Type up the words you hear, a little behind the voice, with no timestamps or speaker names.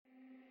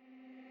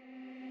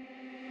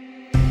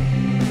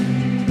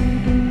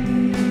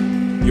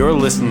You're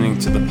listening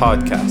to the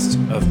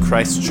podcast of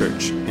Christ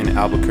Church in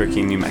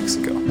Albuquerque, New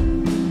Mexico.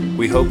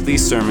 We hope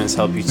these sermons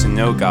help you to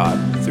know God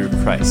through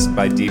Christ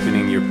by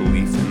deepening your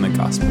belief in the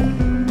gospel.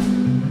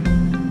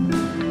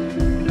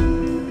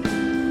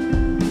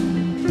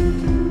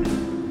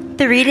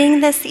 The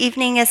reading this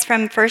evening is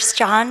from 1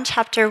 John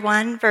chapter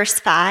 1, verse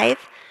 5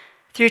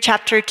 through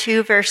chapter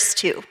 2, verse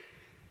 2.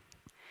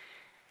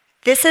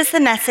 This is the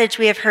message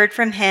we have heard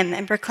from him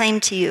and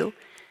proclaimed to you,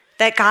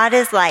 that God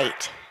is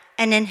light,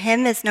 and in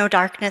him is no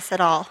darkness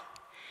at all.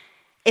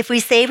 If we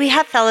say we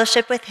have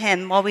fellowship with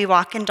him while we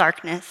walk in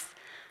darkness,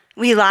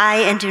 we lie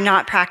and do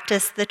not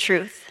practice the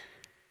truth.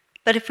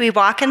 But if we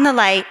walk in the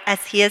light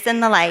as he is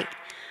in the light,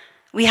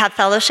 we have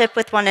fellowship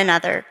with one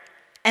another,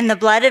 and the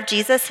blood of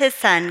Jesus his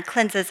Son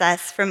cleanses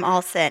us from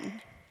all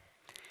sin.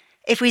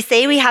 If we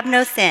say we have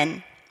no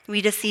sin,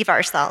 we deceive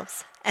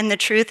ourselves, and the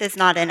truth is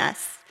not in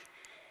us.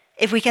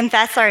 If we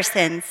confess our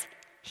sins,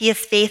 he is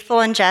faithful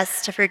and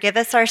just to forgive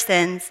us our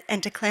sins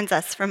and to cleanse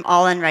us from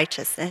all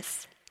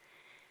unrighteousness.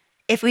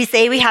 If we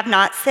say we have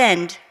not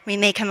sinned, we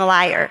make him a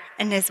liar,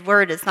 and his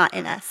word is not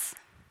in us.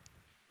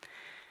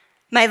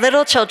 My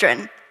little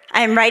children,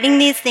 I am writing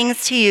these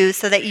things to you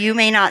so that you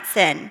may not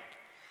sin.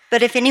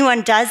 But if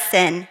anyone does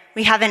sin,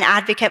 we have an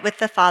advocate with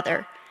the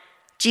Father,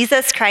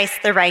 Jesus Christ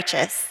the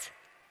righteous.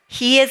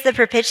 He is the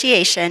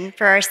propitiation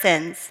for our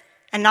sins,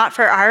 and not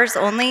for ours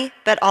only,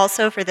 but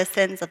also for the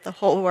sins of the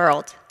whole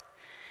world.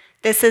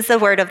 This is the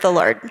word of the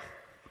Lord.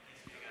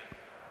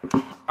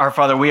 Our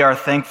Father, we are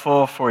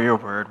thankful for your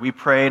word. We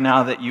pray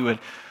now that you would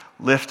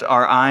lift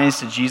our eyes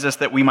to Jesus,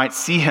 that we might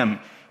see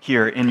him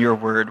here in your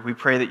word. We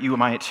pray that you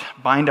might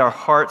bind our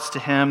hearts to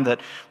him,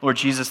 that, Lord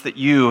Jesus, that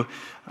you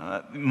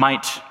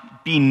might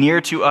be near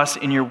to us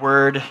in your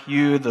word,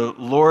 you, the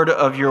Lord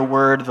of your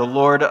word, the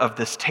Lord of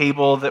this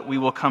table that we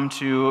will come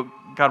to.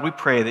 God, we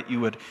pray that you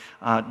would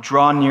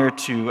draw near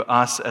to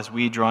us as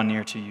we draw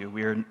near to you.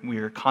 We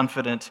are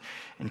confident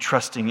and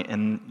trusting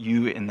in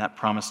you in that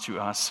promise to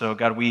us. So,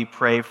 God, we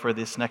pray for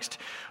this next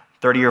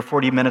 30 or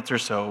 40 minutes or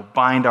so.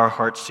 Bind our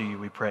hearts to you,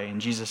 we pray. In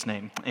Jesus'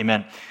 name,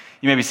 amen.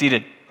 You may be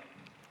seated.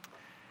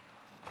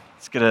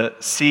 It's good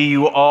to see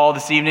you all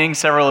this evening.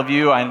 Several of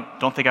you I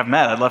don't think I've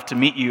met. I'd love to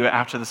meet you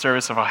after the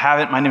service if I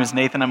haven't. My name is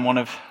Nathan. I'm one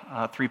of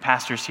three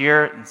pastors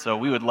here, and so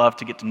we would love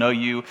to get to know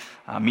you,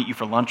 meet you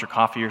for lunch or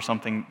coffee or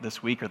something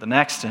this week or the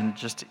next, and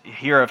just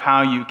hear of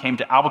how you came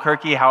to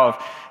Albuquerque, how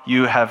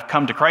you have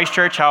come to Christ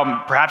Church,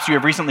 how perhaps you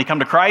have recently come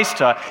to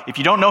Christ. If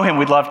you don't know him,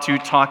 we'd love to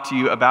talk to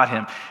you about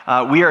him.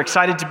 We are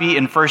excited to be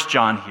in 1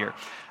 John here.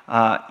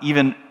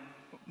 Even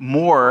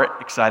more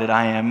excited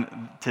I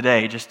am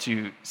today just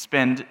to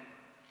spend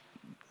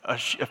a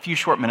few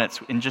short minutes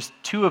in just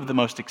two of the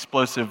most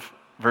explosive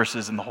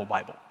verses in the whole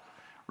Bible.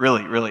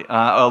 Really.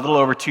 A little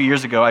over 2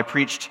 years ago, I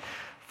preached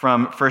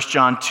from 1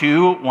 John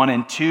 2, 1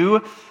 and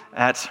 2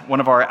 at one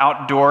of our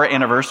outdoor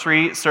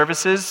anniversary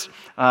services.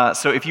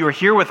 So if you were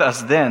here with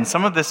us then,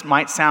 some of this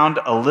might sound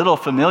a little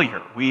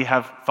familiar. We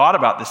have thought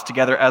about this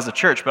together as a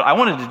church, but I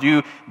wanted to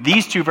do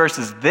these two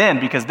verses then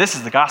because this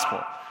is the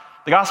gospel.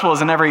 The gospel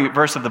is in every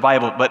verse of the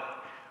Bible, but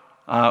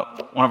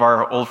one of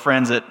our old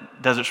friends at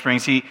Desert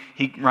Springs,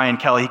 Ryan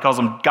Kelly, he calls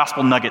them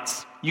gospel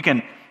nuggets. You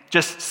can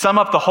just sum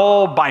up the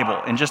whole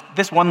Bible in just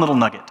this one little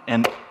nugget,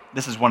 and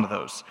this is one of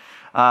those.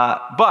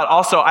 But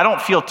also, I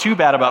don't feel too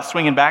bad about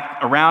swinging back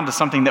around to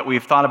something that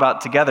we've thought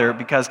about together,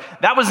 because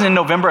that was in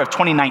November of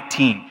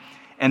 2019,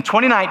 and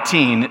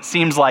 2019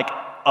 seems like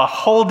a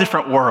whole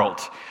different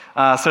world.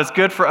 So it's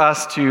good for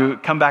us to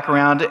come back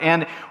around,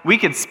 and we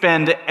could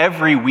spend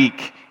every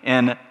week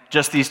in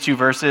just these two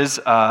verses.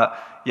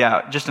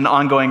 Just an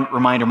ongoing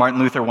reminder. Martin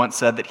Luther once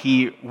said that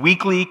he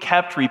weekly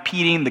kept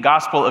repeating the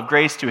gospel of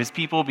grace to his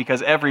people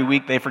because every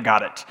week they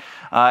forgot it.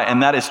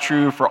 And that is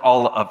true for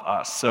all of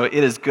us. So it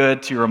is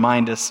good to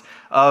remind us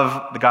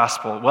of the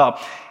gospel. Well,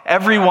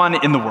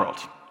 everyone in the world,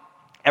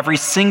 every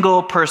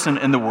single person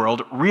in the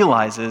world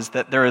realizes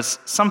that there is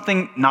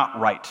something not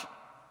right.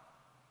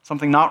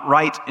 Something not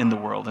right in the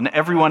world. And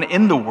everyone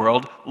in the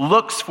world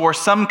looks for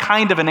some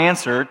kind of an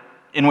answer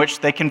in which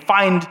they can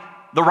find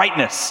the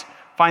rightness,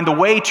 find the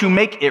way to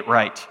make it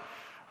right.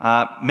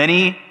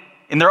 Many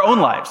in their own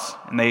lives,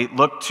 and they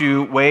look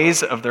to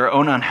ways of their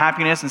own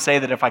unhappiness and say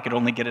that if I could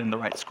only get in the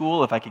right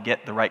school, if I could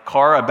get the right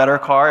car, a better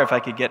car, if I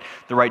could get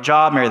the right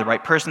job, marry the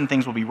right person,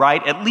 things will be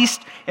right, at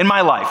least in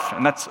my life,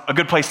 and that's a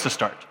good place to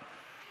start.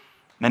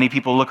 Many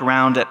people look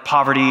around at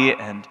poverty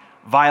and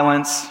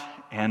violence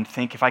and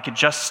think if I could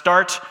just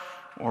start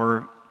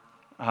or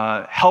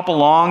help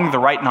along the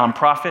right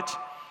nonprofit,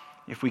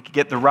 if we could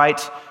get the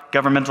right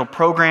governmental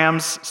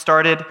programs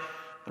started,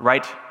 the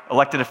right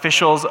elected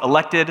officials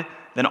elected,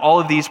 then all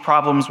of these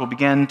problems will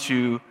begin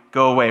to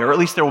go away, or at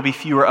least there will be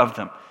fewer of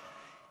them.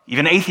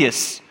 Even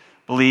atheists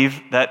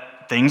believe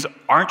that things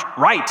aren't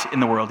right in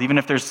the world, even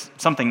if there's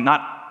something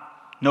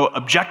no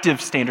objective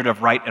standard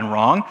of right and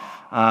wrong.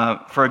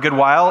 For a good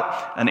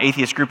while, an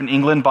atheist group in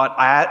England bought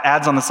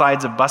ads on the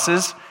sides of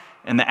buses,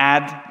 and the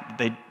ad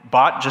they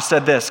bought just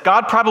said this: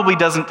 God probably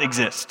doesn't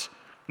exist.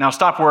 Now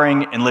stop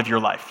worrying and live your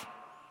life.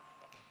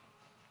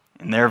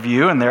 In their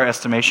view, in their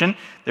estimation,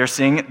 they're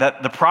seeing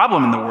that the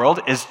problem in the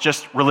world is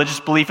just religious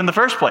belief in the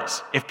first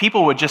place. If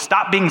people would just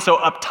stop being so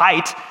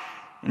uptight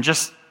and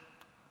just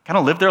kind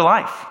of live their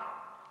life,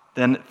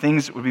 then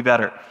things would be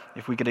better.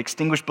 If we could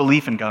extinguish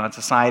belief in God,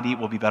 society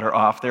will be better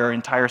off. There are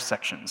entire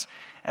sections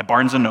at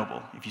Barnes &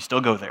 Noble, if you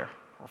still go there,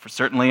 or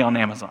certainly on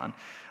Amazon,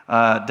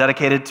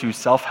 dedicated to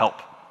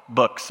self-help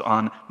books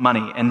on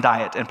money and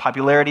diet and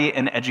popularity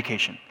and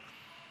education.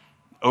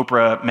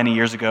 Oprah, many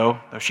years ago,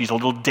 though she's a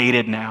little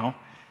dated now,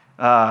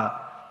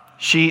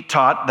 she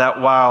taught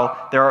that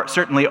while there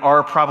certainly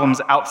are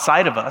problems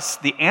outside of us,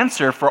 the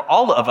answer for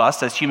all of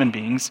us as human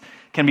beings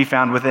can be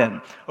found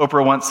within.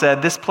 Oprah once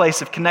said, "This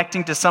place of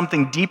connecting to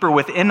something deeper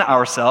within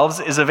ourselves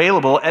is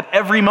available at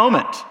every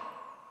moment.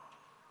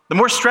 The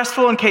more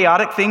stressful and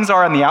chaotic things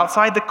are on the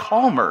outside, the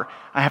calmer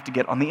I have to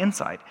get on the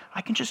inside.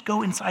 I can just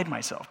go inside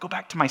myself, go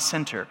back to my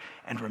center,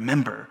 and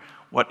remember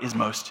what is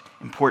most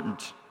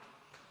important."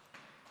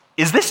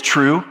 Is this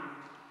true?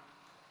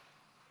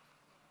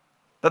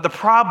 That the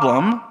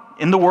problem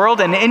in the world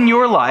and in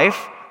your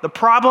life, the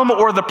problem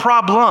or the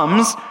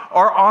problems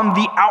are on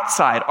the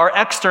outside, are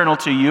external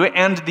to you,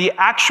 and the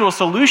actual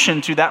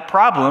solution to that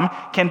problem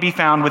can be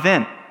found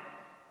within?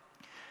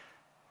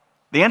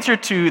 The answer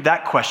to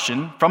that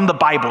question from the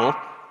Bible,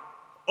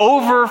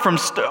 over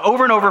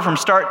and over from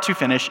start to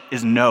finish,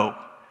 is no.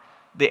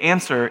 The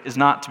answer is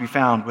not to be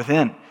found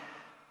within.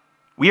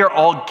 We are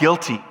all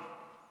guilty,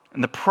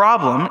 and the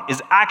problem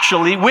is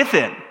actually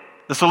within.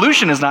 The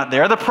solution is not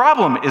there, the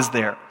problem is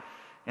there.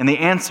 And the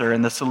answer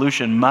and the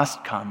solution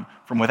must come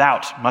from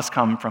without, must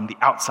come from the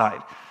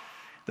outside.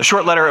 The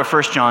short letter of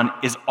 1 John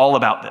is all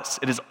about this.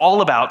 It is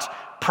all about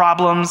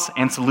problems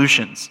and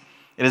solutions.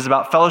 It is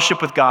about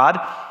fellowship with God,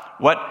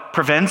 what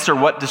prevents or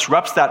what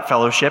disrupts that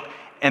fellowship,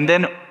 and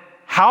then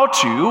how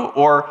to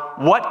or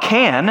what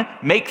can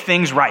make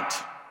things right.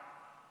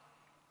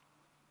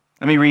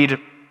 Let me read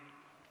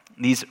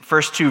these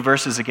first two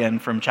verses again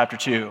from chapter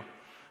 2.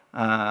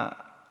 I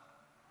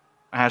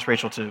asked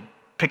Rachel to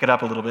pick it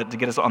up a little bit to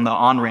get us on the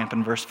on-ramp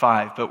in verse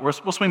 5, but we'll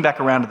swing back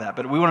around to that.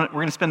 But we're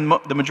going to spend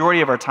the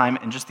majority of our time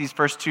in just these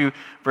first two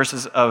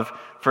verses of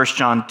 1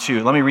 John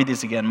 2. Let me read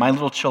these again. "My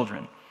little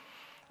children,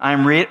 I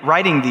am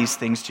writing these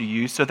things to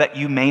you so that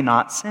you may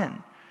not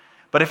sin.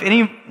 But if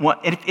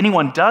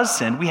anyone does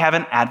sin, we have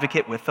an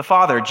advocate with the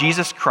Father,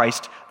 Jesus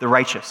Christ the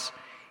righteous.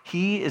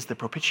 He is the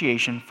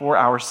propitiation for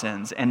our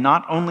sins, and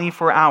not only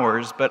for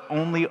ours, but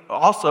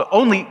also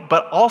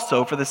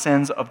for the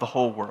sins of the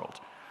whole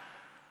world."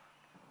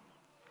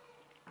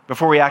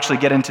 Before we actually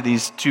get into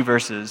these two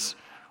verses,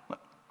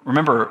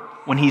 remember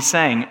when he's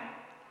saying,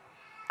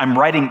 "I'm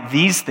writing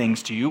these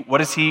things to you,"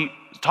 what is he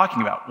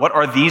talking about? What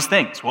are these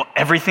things? Well,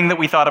 everything that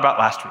we thought about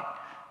last week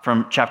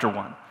from chapter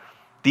 1.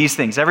 These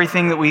things,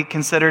 everything that we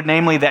considered,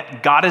 namely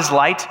that God is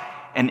light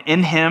and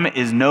in him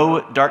is no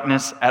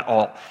darkness at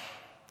all.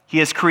 He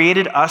has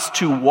created us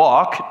to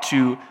walk,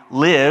 to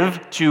live,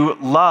 to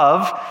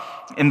love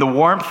in the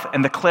warmth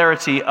and the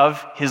clarity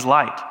of his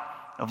light,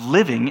 of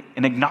living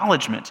in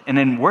acknowledgement and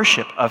in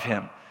worship of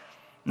him.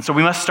 And so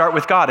we must start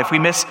with God. If we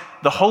miss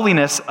the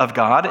holiness of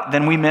God,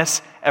 then we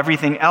miss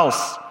everything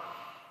else.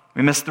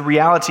 We miss the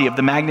reality of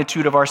the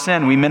magnitude of our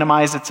sin. We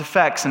minimize its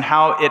effects and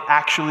how it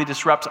actually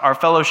disrupts our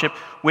fellowship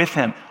with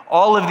him.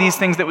 All of these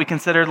things that we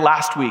considered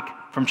last week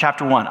from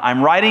chapter 1.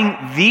 "I'm writing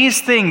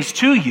these things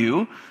to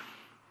you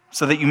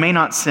so that you may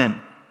not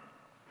sin."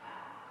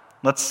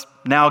 Let's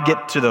now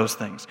get to those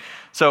things.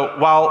 So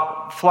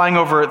while flying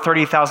over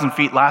 30,000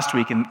 feet last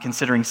week and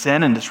considering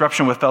sin and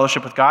disruption with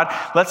fellowship with God,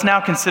 let's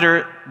now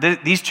consider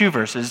these two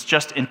verses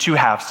just in two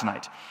halves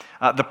tonight.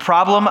 The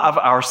problem of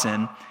our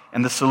sin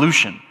and the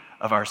solution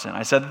of our sin.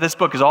 I said that this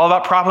book is all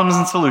about problems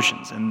and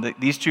solutions, and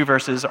these two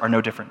verses are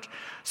no different.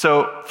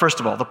 So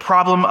first of all, the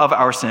problem of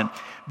our sin.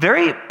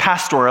 Very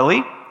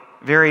pastorally,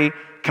 very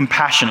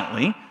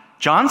compassionately,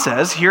 John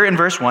says here in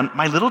verse 1,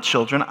 "My little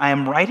children, I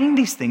am writing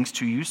these things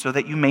to you so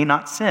that you may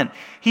not sin."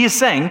 He is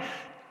saying,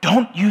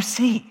 don't you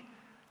see?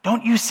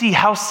 Don't you see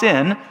how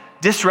sin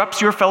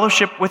disrupts your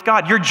fellowship with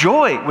God, your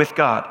joy with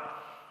God?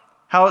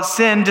 How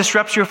sin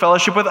disrupts your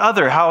fellowship with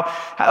others,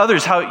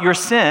 how your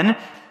sin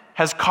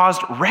has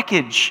caused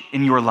wreckage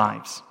in your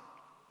lives.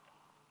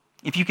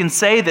 If you can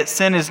say that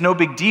sin is no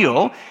big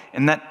deal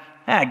and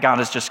that God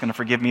is just going to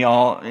forgive me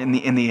all in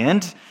the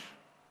end,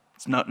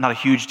 it's not a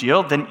huge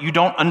deal, then you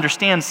don't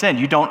understand sin.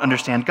 You don't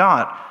understand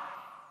God.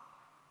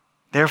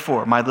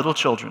 Therefore, my little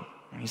children,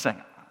 and he's saying,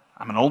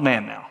 I'm an old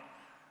man now,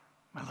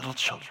 my little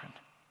children,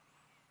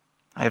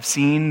 I have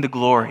seen the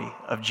glory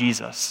of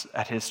Jesus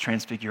at his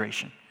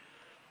transfiguration.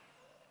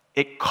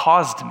 It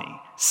caused me,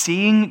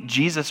 seeing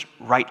Jesus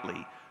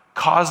rightly,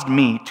 caused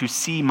me to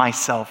see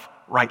myself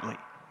rightly.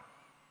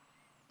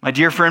 My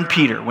dear friend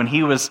Peter, when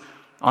he was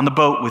on the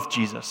boat with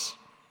Jesus,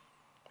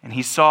 and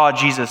he saw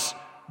Jesus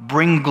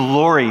bring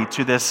glory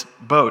to this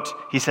boat,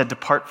 he said,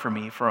 "Depart from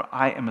me, for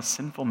I am a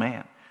sinful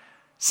man."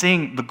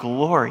 Seeing the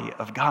glory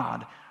of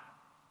God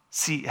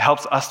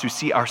helps us to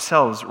see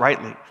ourselves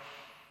rightly.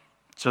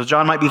 So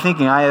John might be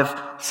thinking, I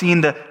have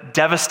seen the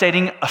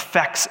devastating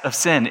effects of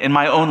sin in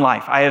my own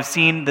life. I have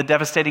seen the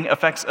devastating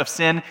effects of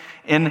sin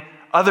in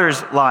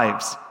others'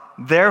 lives.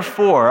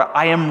 Therefore,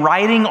 I am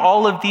writing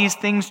all of these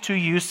things to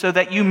you so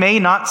that you may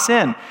not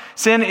sin.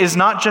 Sin is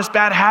not just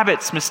bad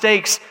habits,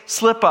 mistakes,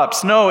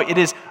 slip-ups. No, it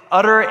is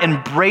utter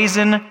and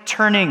brazen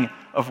turning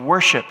of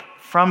worship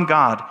from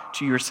God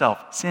to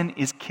yourself. Sin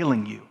is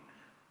killing you.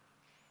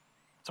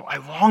 So I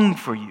long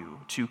for you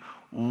to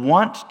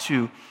want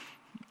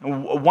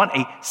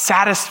a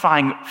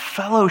satisfying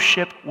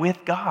fellowship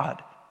with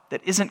God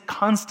that isn't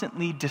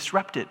constantly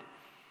disrupted.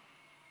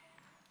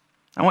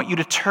 I want you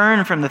to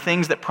turn from the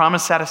things that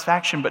promise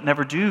satisfaction but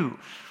never do.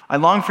 I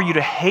long for you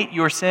to hate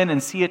your sin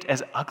and see it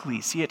as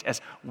ugly, see it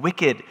as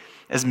wicked,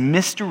 as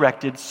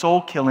misdirected,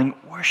 soul-killing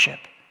worship.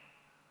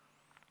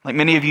 Like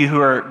many of you who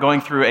are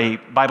going through a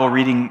Bible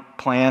reading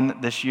plan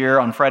this year,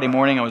 on Friday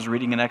morning I was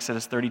reading in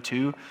Exodus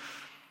 32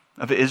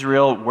 of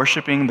Israel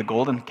worshiping the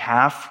golden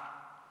calf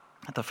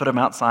at the foot of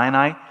Mount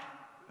Sinai.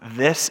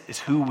 This is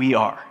who we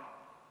are.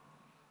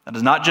 That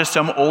is not just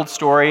some old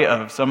story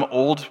of some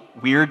old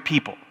weird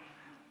people.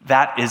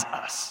 That is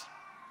us.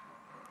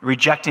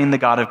 Rejecting the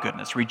God of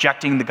goodness,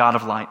 rejecting the God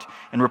of light,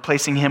 and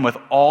replacing him with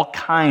all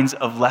kinds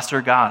of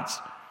lesser gods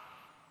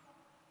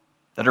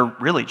that are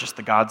really just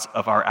the gods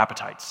of our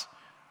appetites,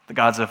 the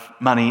gods of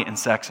money and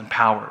sex and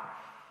power.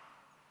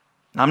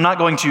 Now, I'm not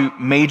going to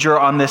major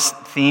on this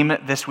theme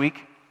this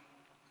week,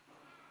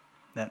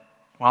 that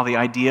while the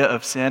idea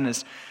of sin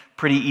is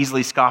pretty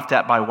easily scoffed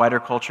at by wider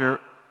culture,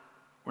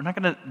 we're not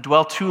going to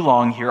dwell too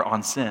long here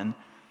on sin,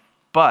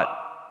 but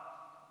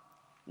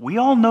we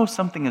all know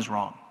something is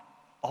wrong,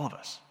 all of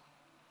us.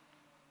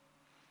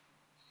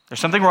 There's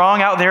something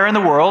wrong out there in the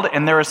world,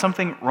 and there is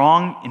something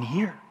wrong in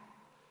here.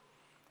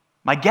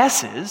 My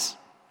guess is,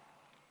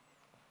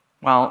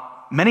 while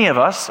many of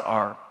us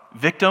are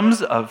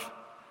victims of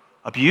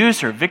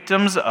abuse or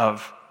victims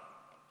of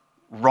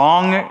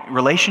wrong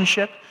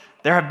relationship,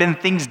 there have been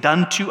things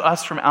done to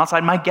us from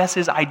outside. My guess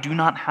is I do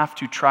not have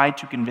to try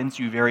to convince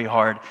you very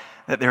hard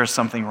that there is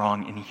something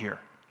wrong in here.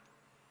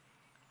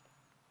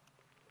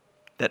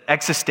 That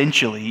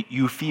existentially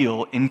you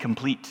feel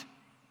incomplete,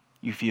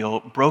 you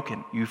feel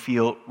broken, you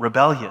feel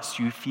rebellious,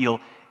 you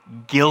feel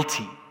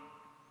guilty.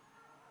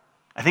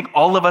 I think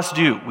all of us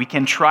do. We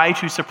can try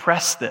to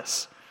suppress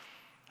this,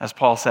 as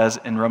Paul says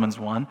in Romans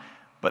 1,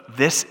 but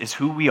this is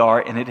who we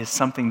are, and it is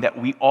something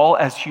that we all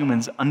as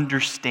humans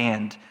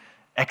understand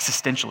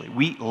existentially.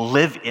 We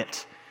live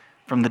it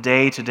from the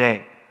day to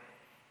day.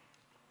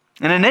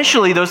 And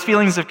initially, those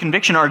feelings of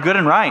conviction are good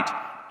and right.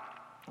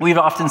 We've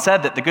often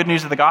said that the good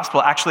news of the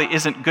gospel actually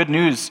isn't good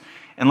news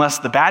unless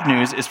the bad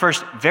news is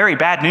first very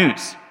bad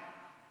news.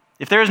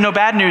 If there is no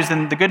bad news,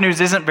 then the good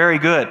news isn't very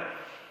good.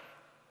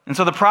 And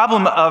so the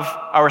problem of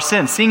our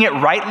sin, seeing it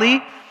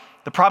rightly,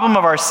 the problem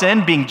of our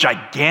sin being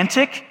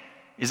gigantic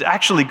is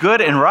actually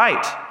good and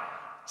right.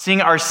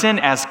 Seeing our sin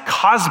as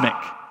cosmic,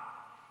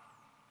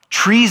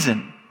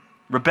 treason,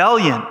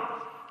 rebellion,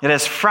 it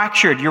has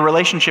fractured your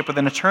relationship with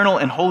an eternal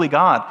and holy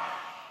God.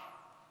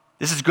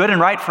 This is good and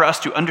right for us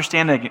to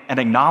understand and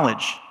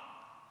acknowledge,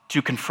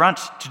 to confront,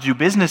 to do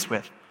business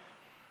with.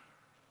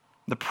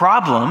 The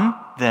problem,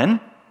 then,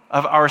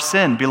 of our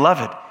sin,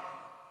 beloved,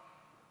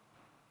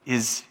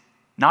 is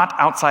not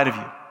outside of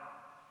you.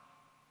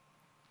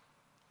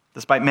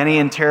 Despite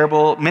many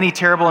terrible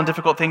and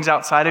difficult things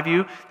outside of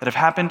you that have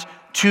happened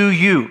to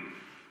you,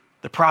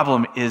 the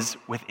problem is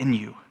within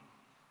you.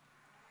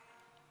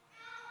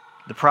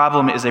 The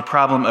problem is a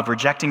problem of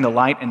rejecting the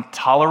light and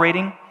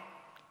tolerating,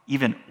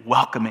 even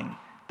welcoming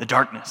the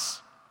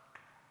darkness.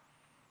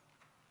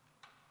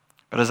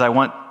 But as I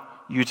want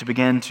you to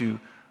begin to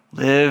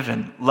live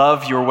and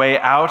love your way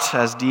out,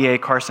 as D.A.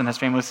 Carson has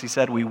famously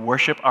said, we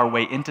worship our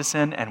way into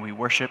sin and we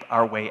worship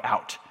our way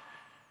out.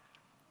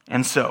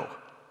 And so,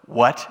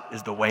 what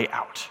is the way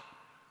out?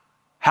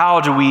 How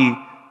do we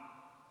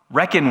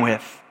reckon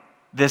with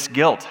this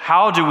guilt?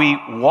 How do we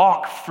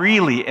walk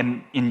freely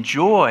and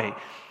enjoy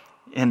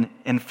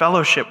in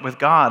fellowship with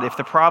God? If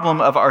the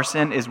problem of our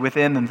sin is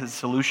within, then the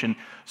solution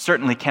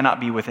certainly cannot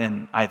be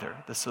within either.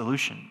 The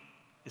solution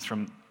is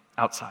from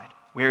outside.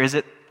 Where is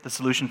it? The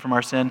solution from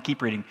our sin?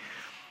 Keep reading.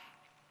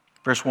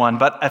 Verse 1,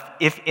 but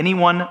if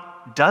anyone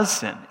does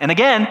sin, and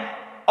again,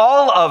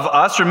 all of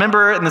us,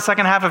 remember in the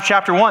second half of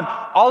chapter 1,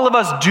 all of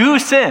us do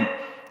sin.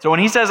 So when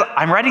he says,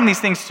 I'm writing these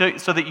things so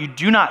that you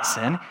do not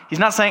sin, he's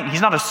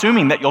not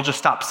assuming that you'll just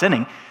stop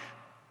sinning.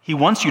 He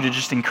wants you to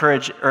just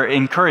encourage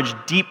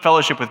deep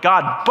fellowship with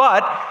God.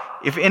 But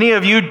if any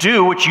of you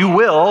do, which you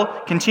will,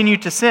 continue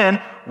to sin,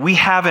 we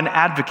have an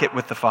advocate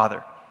with the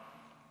Father,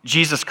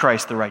 Jesus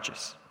Christ the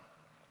righteous.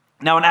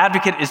 Now, an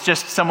advocate is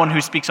just someone who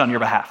speaks on your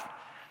behalf.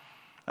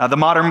 The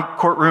modern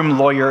courtroom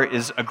lawyer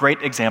is a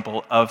great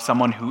example of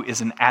someone who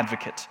is an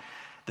advocate.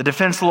 The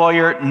defense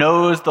lawyer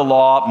knows the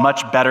law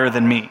much better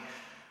than me.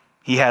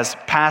 He has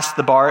passed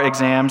the bar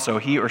exam, so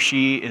he or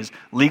she is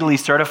legally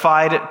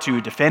certified to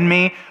defend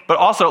me. But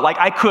also,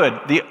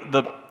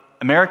 the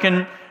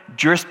American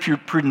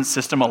jurisprudence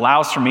system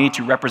allows for me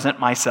to represent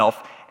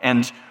myself.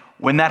 And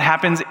when that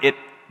happens, it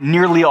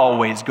nearly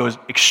always goes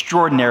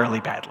extraordinarily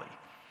badly.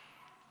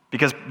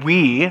 Because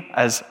we,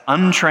 as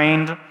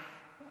untrained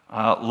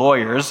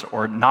lawyers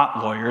or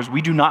not lawyers,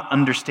 we do not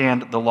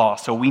understand the law,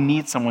 so we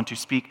need someone to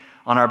speak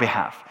on our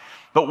behalf.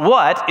 But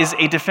what is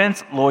a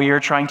defense lawyer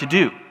trying to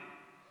do?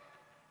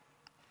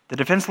 The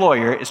defense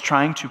lawyer is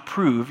trying to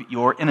prove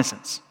your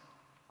innocence.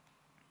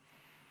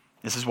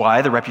 This is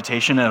why the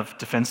reputation of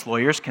defense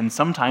lawyers can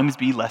sometimes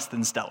be less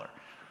than stellar.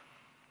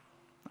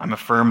 I'm a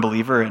firm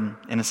believer in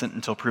innocent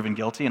until proven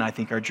guilty, and I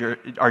think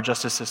our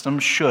justice system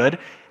should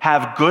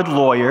have good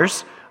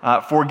lawyers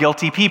for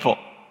guilty people.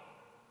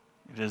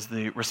 It is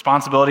the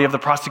responsibility of the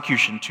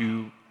prosecution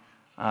to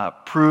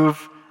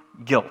prove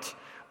guilt.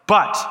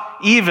 But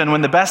even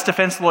when the best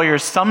defense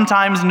lawyers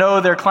sometimes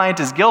know their client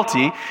is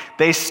guilty,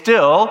 they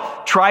still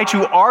try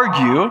to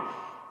argue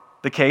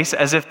the case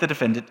as if the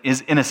defendant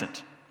is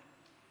innocent.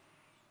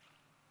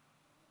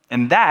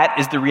 And that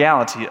is the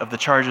reality of the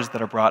charges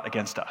that are brought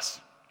against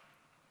us.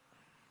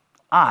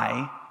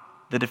 I,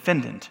 the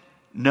defendant,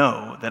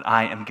 know that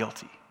I am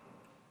guilty.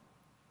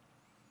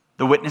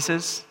 The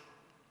witnesses,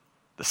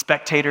 the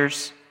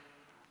spectators,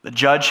 the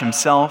judge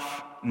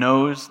himself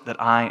knows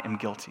that I am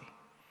guilty.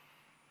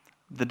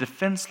 The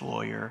defense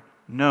lawyer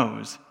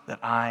knows that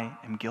I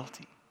am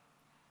guilty.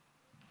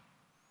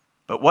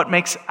 But what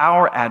makes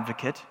our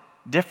advocate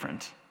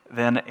different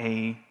than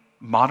a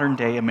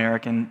modern-day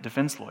American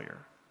defense lawyer?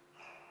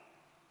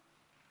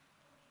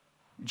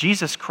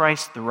 Jesus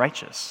Christ the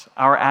righteous,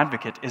 our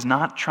advocate, is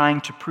not trying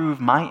to prove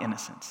my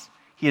innocence.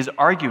 He is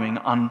arguing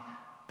on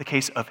the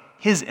case of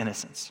his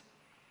innocence.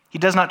 He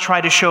does not try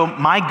to show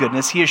my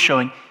goodness, he is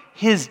showing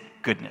his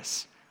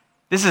goodness.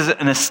 This is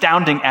an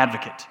astounding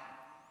advocate.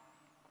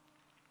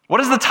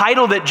 What is the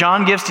title that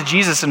John gives to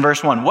Jesus in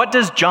verse 1? What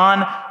does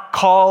John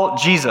call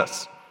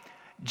Jesus?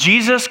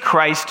 Jesus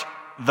Christ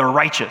the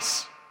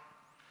righteous.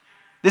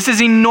 This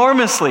is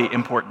enormously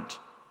important.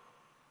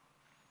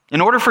 In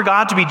order for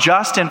God to be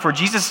just and for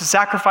Jesus to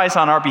sacrifice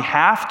on our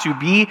behalf to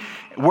be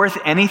worth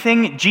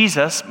anything,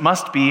 Jesus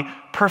must be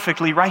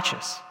perfectly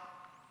righteous,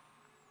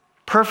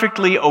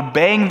 perfectly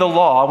obeying the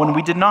law when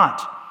we did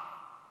not,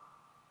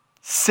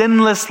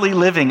 sinlessly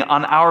living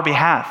on our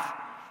behalf,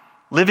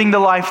 living the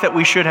life that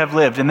we should have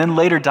lived, and then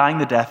later dying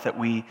the death that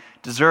we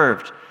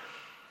deserved.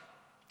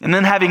 And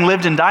then having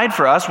lived and died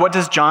for us, what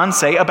does John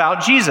say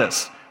about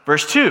Jesus?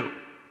 Verse 2,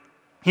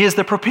 he is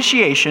the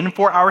propitiation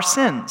for our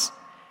sins.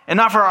 And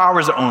not for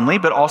ours only,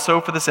 but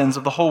also for the sins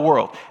of the whole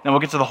world. Now,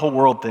 we'll get to the whole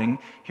world thing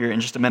here in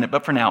just a minute.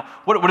 But for now,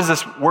 what is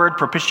this word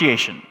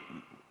propitiation?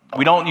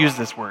 We don't use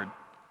this word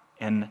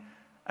in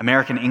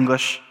American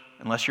English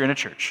unless you're in a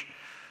church.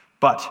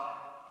 But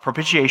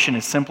propitiation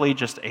is simply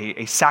just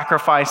a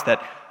sacrifice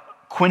that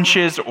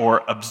quenches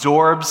or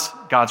absorbs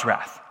God's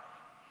wrath.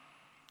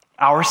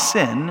 Our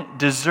sin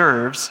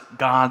deserves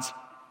God's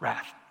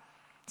wrath.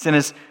 Sin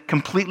is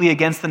completely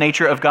against the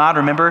nature of God.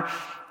 Remember,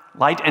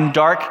 light and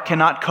dark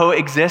cannot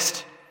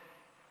coexist.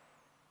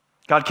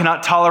 God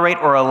cannot tolerate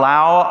or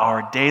allow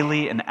our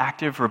daily and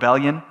active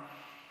rebellion.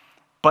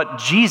 But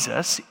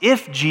Jesus,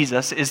 if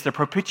Jesus is the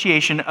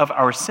propitiation of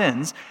our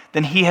sins,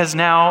 then he has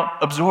now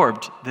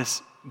absorbed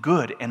this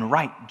good and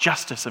right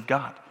justice of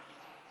God.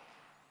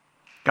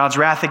 God's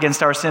wrath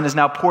against our sin is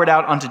now poured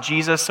out onto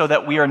Jesus so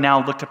that we are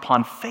now looked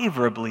upon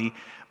favorably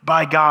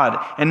by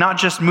God, and not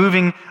just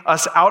moving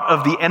us out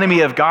of the enemy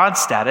of God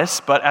status,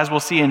 but as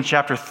we'll see in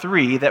chapter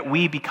 3, that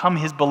we become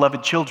his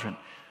beloved children.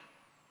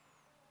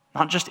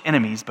 Not just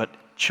enemies, but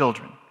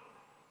children.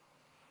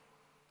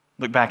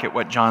 Look back at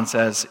what John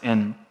says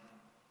in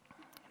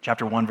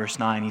chapter 1, verse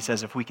 9. He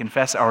says, if we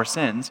confess our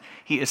sins,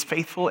 he is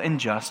faithful and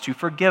just to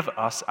forgive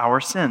us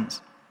our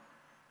sins.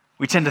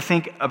 We tend to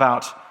think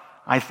about,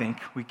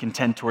 we can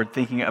tend toward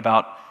thinking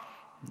about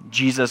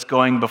Jesus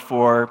going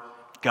before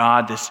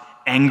God, this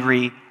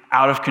angry,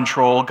 out of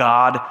control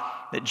God,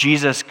 that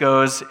Jesus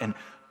goes and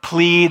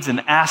pleads and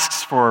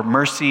asks for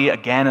mercy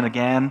again and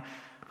again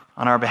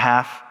on our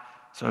behalf.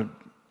 So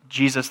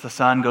Jesus the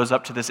Son goes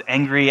up to this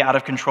angry, out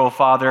of control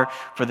Father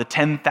for the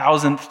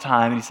 10,000th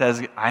time, and he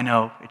says, I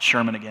know, it's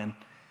Sherman again.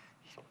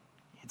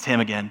 It's him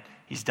again.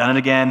 He's done it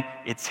again.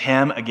 It's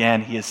him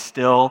again. He is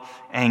still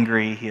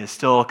angry. He is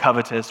still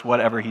covetous,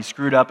 whatever. He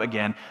screwed up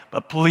again.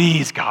 But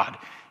please, God,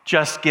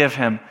 just give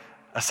him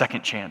a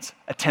second chance,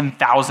 a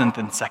 10,000th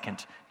and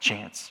second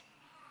chance.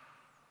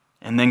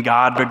 And then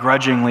God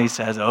begrudgingly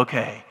says,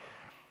 okay,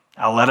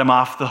 I'll let him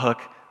off the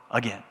hook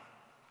again.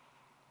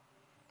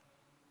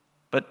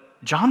 But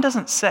John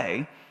doesn't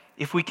say,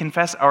 if we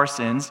confess our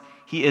sins,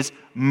 he is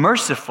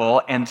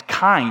merciful and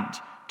kind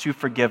to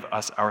forgive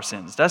us our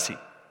sins, does he?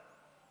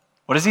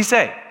 What does he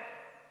say?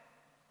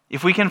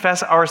 If we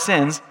confess our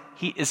sins,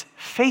 he is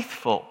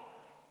faithful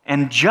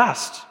and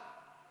just.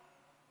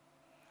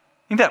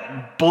 I think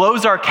that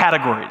blows our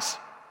categories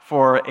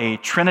for a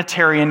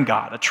Trinitarian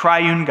God, a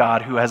triune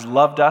God who has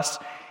loved us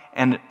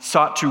and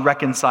sought to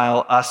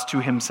reconcile us to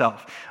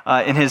himself.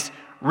 In his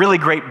really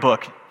great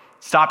book,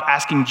 Stop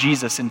Asking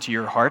Jesus Into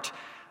Your Heart,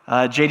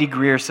 J.D.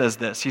 Greear says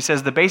this. He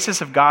says, the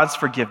basis of God's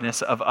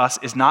forgiveness of us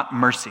is not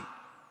mercy.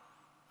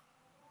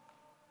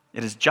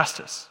 It is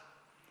justice.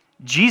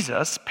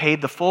 Jesus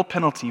paid the full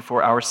penalty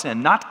for our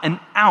sin. Not an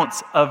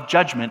ounce of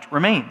judgment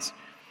remains.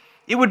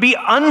 It would be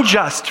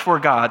unjust for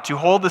God to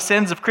hold the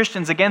sins of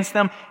Christians against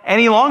them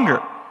any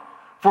longer,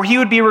 for he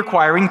would be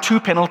requiring 2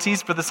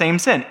 penalties for the same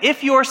sin.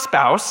 If your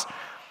spouse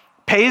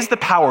pays the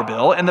power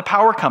bill and the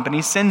power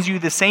company sends you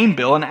the same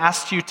bill and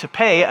asks you to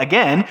pay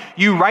again,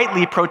 you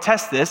rightly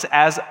protest this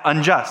as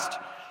unjust.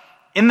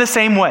 In the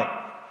same way,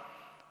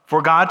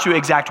 for God to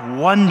exact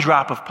 1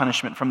 drop of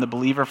punishment from the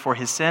believer for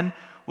his sin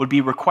would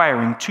be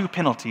requiring 2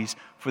 penalties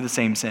for the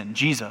same sin.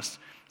 Jesus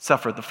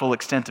suffered the full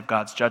extent of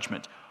God's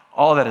judgment.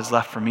 All that is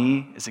left for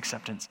me is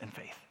acceptance and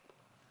faith.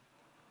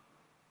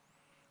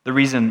 The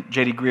reason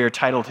J.D. Greear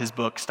titled his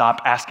book,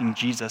 Stop Asking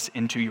Jesus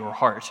Into Your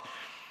Heart,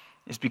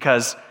 is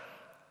because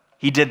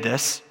he did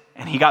this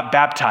and he got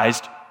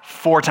baptized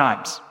 4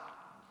 times.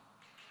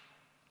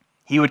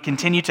 He would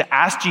continue to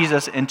ask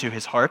Jesus into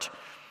his heart,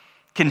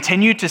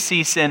 continue to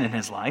see sin in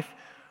his life,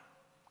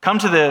 come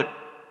to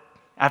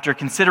after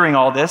considering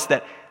all this,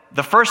 that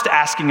the first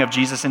asking of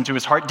Jesus into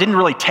his heart didn't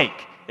really take.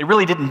 It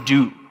really didn't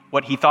do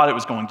what he thought it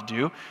was going to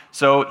do.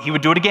 So he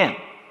would do it again,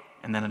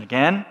 and then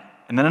again,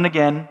 and then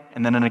again,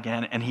 and then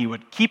again, and he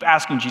would keep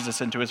asking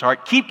Jesus into his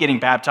heart, keep getting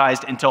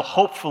baptized until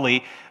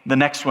hopefully the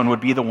next one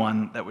would be the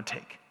one that would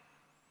take.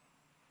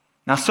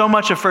 Now, so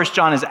much of 1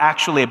 John is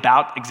actually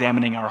about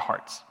examining our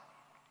hearts.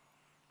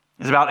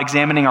 It's about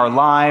examining our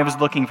lives,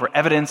 looking for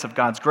evidence of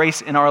God's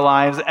grace in our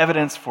lives,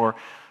 evidence for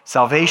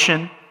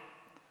salvation.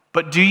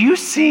 But do you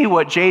see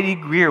what J.D.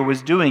 Greear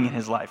was doing in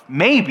his life?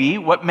 Maybe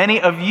what many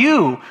of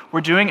you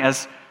were doing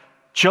as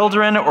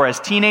children or as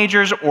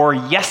teenagers or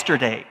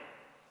yesterday.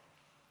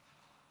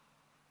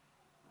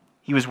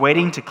 He was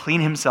waiting to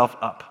clean himself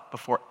up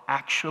before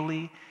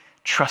actually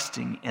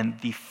trusting in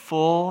the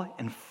full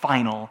and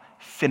final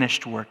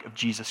finished work of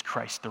Jesus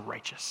Christ, the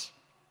righteous.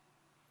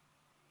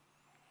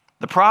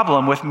 The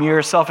problem with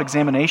mere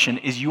self-examination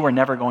is you are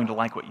never going to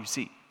like what you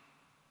see.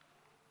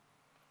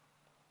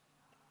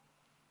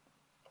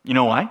 You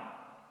know why?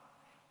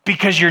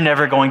 Because you're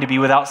never going to be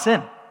without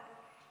sin.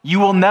 You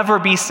will never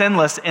be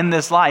sinless in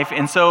this life,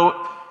 and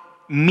so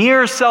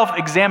mere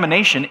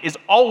self-examination is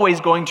always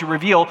going to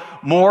reveal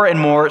more and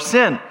more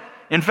sin.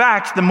 In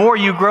fact, the more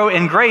you grow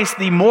in grace,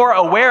 the more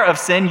aware of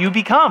sin you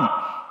become.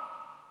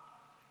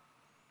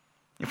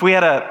 If we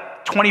had a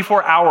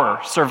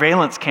 24-hour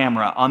surveillance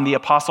camera on the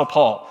Apostle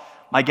Paul,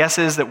 my guess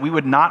is that we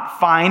would not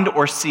find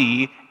or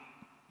see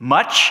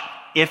much,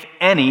 if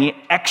any,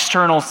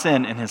 external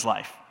sin in his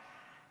life.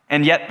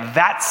 And yet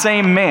that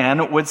same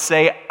man would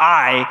say,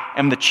 I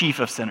am the chief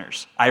of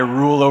sinners. I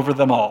rule over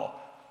them all.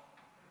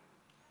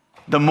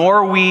 The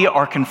more we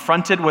are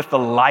confronted with the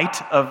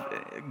light of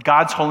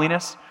God's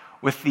holiness,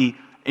 with the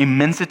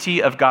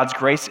immensity of God's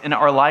grace in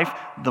our life,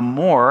 the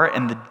more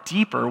and the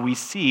deeper we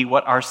see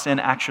what our sin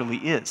actually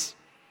is.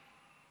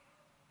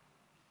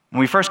 When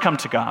we first come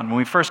to God, when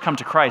we first come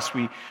to Christ,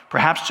 we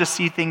perhaps just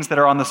see things that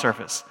are on the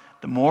surface.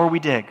 The more we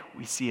dig,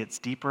 we see it's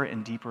deeper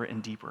and deeper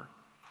and deeper.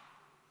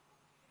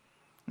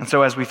 And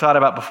so as we thought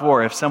about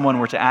before, if someone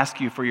were to ask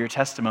you for your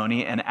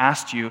testimony and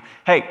asked you,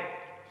 hey,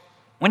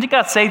 when did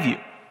God save you?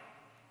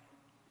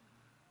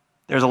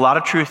 There's a lot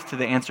of truth to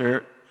the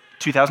answer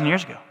 2,000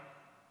 years ago.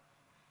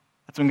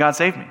 That's when God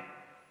saved me.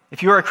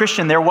 If you are a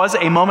Christian, there was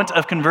a moment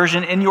of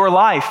conversion in your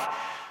life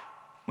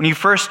when you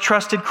first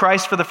trusted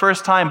Christ for the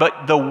first time,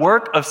 but the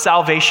work of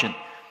salvation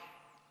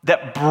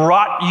that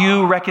brought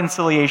you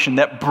reconciliation,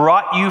 that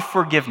brought you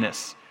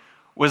forgiveness,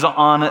 was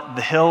on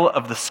the hill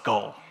of the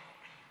skull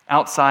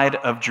outside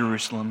of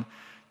Jerusalem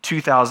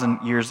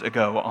 2,000 years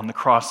ago on the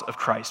cross of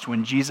Christ.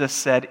 When Jesus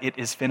said, "It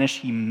is finished,"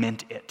 he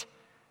meant it.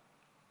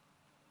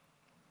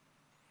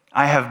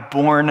 I have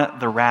borne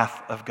the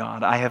wrath of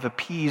God. I have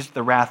appeased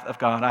the wrath of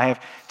God. I have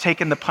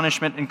taken the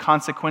punishment and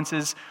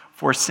consequences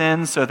for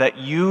sin so that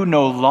you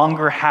no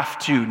longer have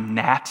to,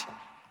 Nat,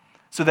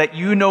 so that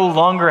you no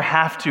longer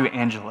have to,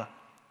 Angela.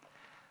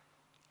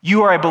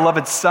 You are a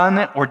beloved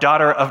son or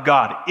daughter of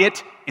God.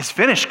 It is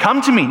finished.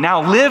 Come to me.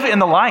 Now live in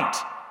the light.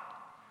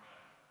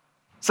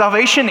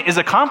 Salvation is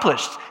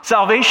accomplished.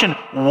 Salvation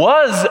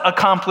was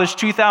accomplished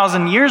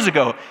 2,000 years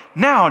ago.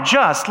 Now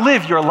just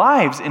live your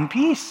lives in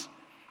peace.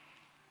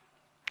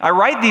 I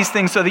write these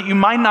things so that you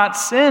might not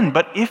sin,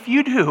 but if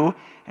you do,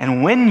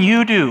 and when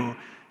you do,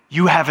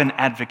 you have an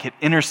advocate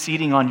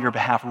interceding on your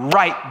behalf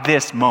right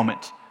this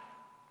moment.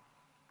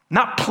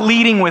 Not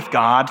pleading with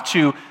God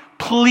to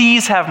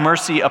please have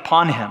mercy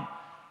upon him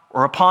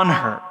or upon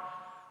her,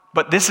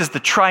 but this is the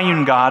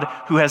triune God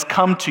who has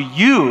come to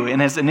you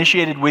and has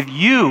initiated with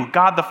you,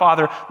 God the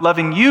Father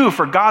loving you,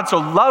 for God so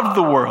loved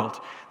the world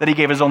that he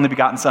gave his only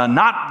begotten Son.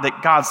 Not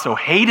that God so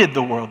hated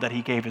the world that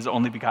he gave his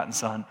only begotten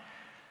Son,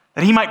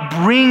 that he might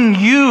bring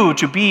you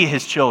to be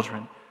his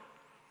children.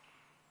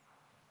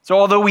 So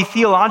although we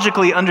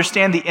theologically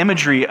understand the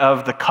imagery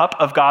of the cup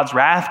of God's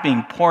wrath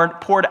being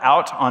poured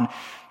out on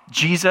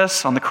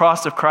Jesus on the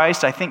cross of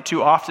Christ, I think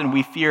too often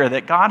we fear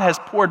that God has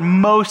poured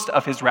most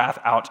of his wrath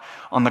out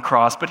on the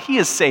cross, but he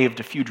has saved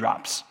a few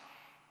drops.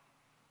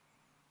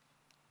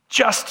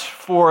 just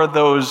for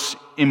those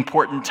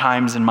important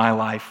times in my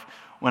life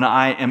when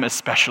I am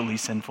especially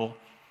sinful.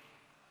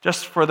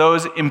 Just for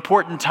those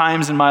important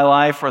times in my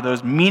life or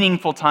those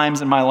meaningful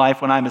times in my life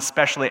when I'm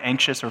especially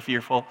anxious or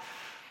fearful,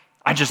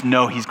 I just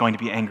know he's going to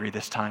be angry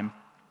this time.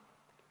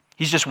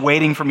 He's just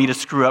waiting for me to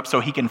screw up so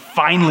he can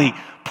finally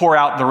pour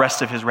out the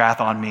rest of his wrath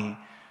on me.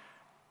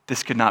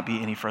 This could not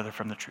be any further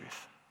from the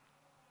truth.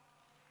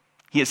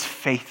 He is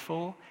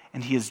faithful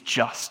and he is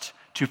just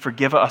to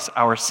forgive us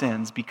our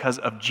sins because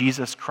of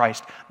Jesus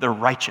Christ, the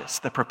righteous,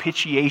 the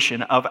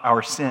propitiation of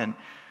our sin.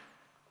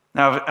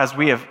 Now, as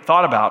we have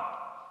thought about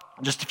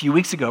just a few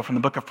weeks ago from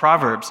the book of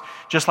Proverbs,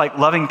 just like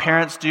loving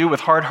parents do with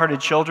hard-hearted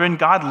children,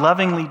 God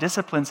lovingly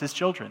disciplines his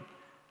children.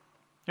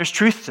 There's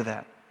truth to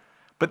that.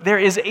 But there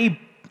is an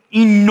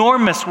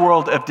enormous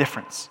world of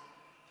difference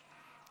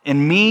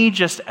in me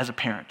just as a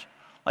parent,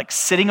 like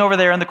sitting over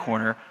there in the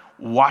corner,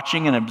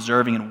 watching and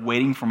observing and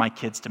waiting for my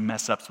kids to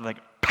mess up so I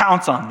can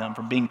pounce on them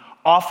for being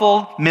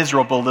awful,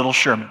 miserable little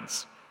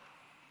Shermans.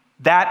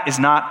 That is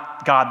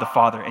not God the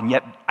Father, and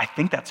yet I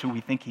think that's who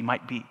we think he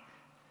might be.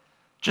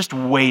 Just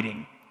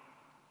waiting,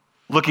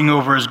 looking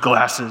over his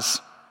glasses,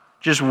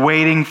 just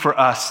waiting for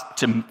us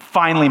to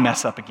finally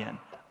mess up again.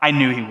 I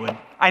knew he would.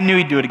 I knew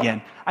he'd do it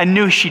again. I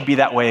knew she'd be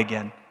that way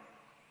again.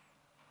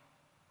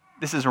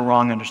 This is a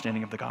wrong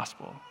understanding of the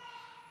gospel.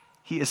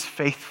 He is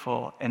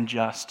faithful and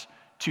just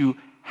to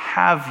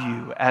have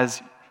you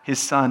as his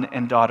son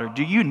and daughter.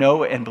 Do you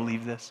know and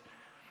believe this?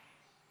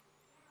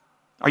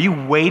 Are you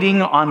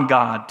waiting on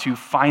God to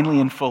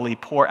finally and fully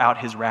pour out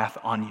his wrath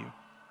on you?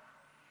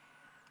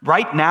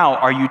 Right now,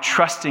 are you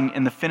trusting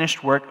in the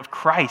finished work of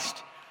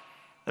Christ?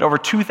 That over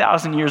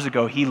 2,000 years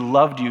ago, he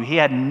loved you. He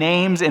had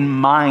names in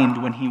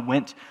mind when he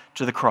went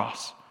to the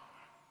cross.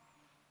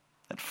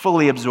 That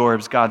fully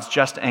absorbs God's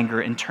just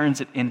anger and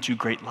turns it into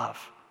great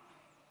love.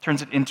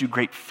 Turns it into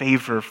great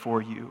favor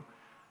for you.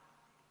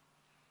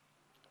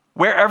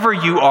 Wherever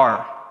you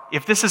are,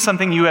 if this is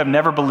something you have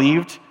never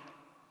believed,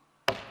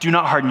 do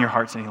not harden your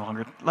hearts any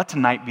longer. Let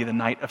tonight be the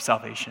night of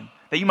salvation,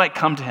 that you might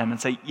come to him and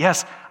say,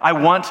 yes, I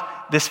want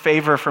this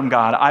favor from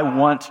God. I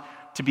want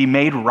to be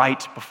made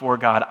right before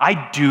God.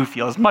 I do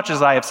feel, as much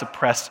as I have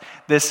suppressed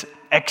this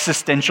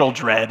existential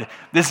dread,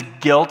 this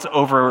guilt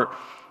over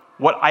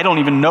what I don't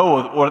even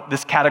know what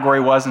this category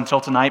was until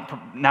tonight.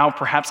 Now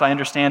perhaps I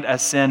understand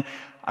as sin.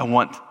 I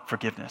want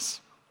forgiveness.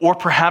 Or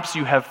perhaps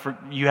you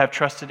have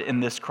trusted in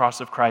this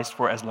cross of Christ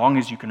for as long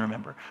as you can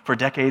remember, for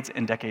decades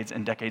and decades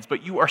and decades,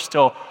 but you are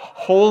still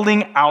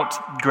holding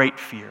out great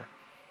fear,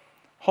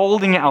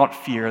 holding out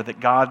fear that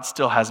God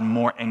still has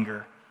more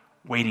anger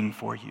waiting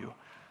for you.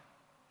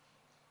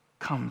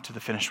 Come to the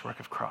finished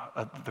work of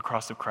the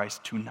cross of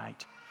Christ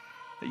tonight,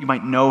 that you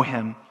might know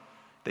him,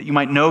 that you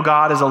might know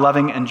God as a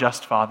loving and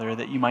just Father,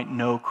 that you might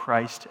know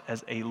Christ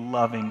as a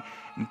loving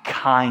and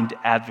kind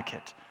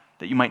advocate,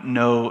 that you might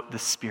know the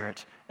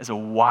Spirit as a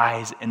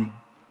wise and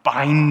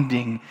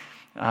binding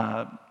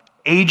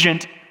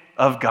agent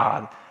of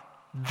God,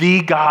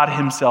 the God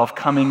himself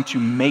coming to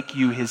make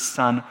you his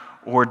son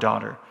or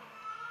daughter.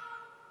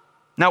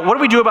 Now, what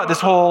do we do about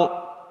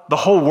the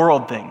whole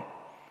world thing?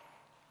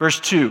 Verse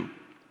 2,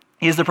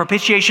 he is the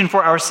propitiation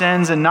for our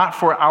sins, and not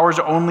for ours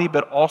only,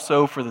 but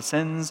also for the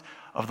sins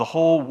of the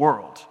whole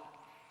world.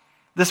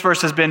 This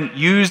verse has been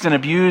used and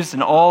abused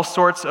in all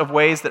sorts of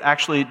ways that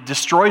actually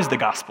destroys the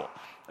gospel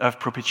of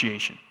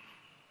propitiation.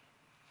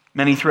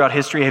 Many throughout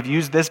history have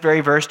used this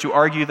very verse to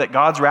argue that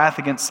God's wrath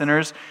against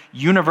sinners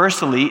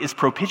universally is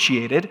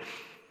propitiated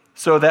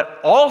so that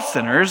all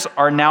sinners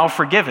are now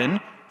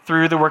forgiven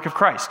through the work of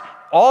Christ.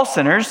 All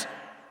sinners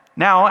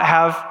now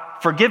have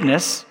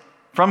forgiveness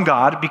from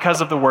God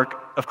because of the work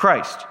of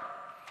Christ.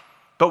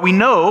 But we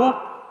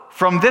know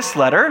from this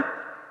letter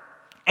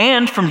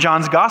and from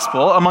John's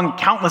gospel, among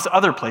countless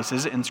other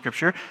places in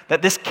Scripture,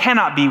 that this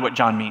cannot be what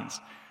John means.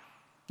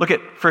 Look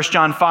at 1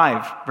 John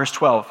 5, verse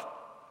 12.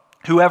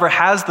 Whoever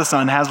has the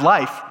Son has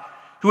life.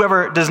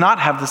 Whoever does not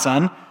have the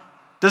Son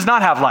does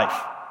not have life.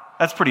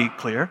 That's pretty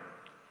clear.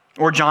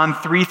 Or John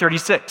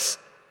 3:36.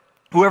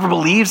 Whoever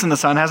believes in the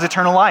Son has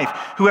eternal life.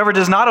 Whoever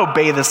does not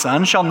obey the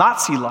Son shall not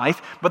see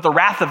life, but the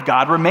wrath of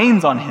God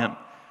remains on him.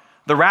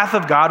 The wrath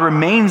of God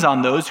remains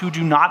on those who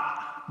do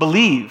not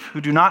believe,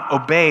 who do not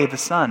obey the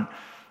Son.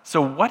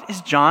 So what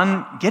is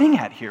John getting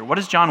at here? What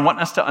does John want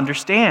us to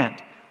understand?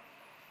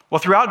 Well,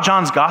 throughout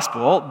John's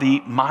gospel, the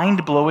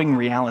mind-blowing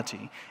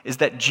reality is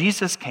that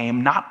Jesus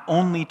came not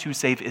only to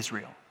save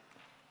Israel,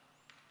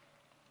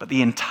 but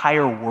the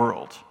entire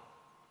world.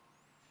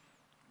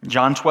 In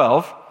John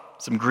 12,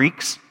 some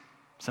Greeks,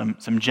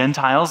 some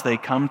Gentiles, they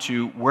come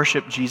to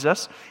worship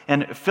Jesus,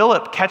 and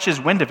Philip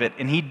catches wind of it,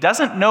 and he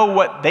doesn't know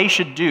what they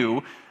should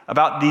do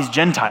about these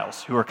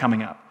Gentiles who are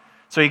coming up.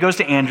 So he goes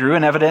to Andrew,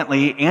 and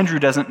evidently Andrew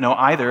doesn't know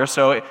either.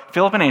 So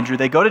Philip and Andrew,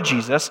 they go to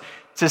Jesus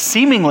to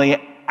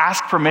seemingly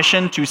ask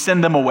permission to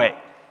send them away,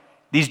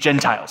 these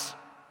Gentiles.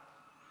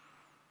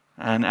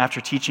 And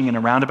after teaching in a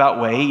roundabout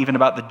way, even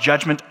about the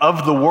judgment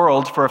of the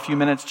world for a few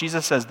minutes,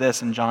 Jesus says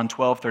this in John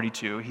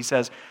 12:32. He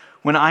says,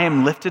 "When I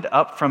am lifted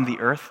up from the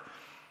earth,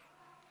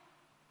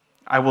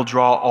 I will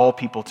draw all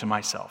people to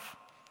myself.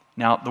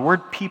 Now, the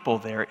word people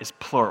there is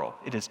plural.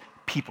 It is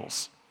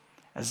peoples.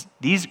 As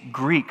these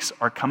Greeks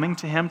are coming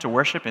to him to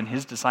worship and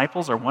his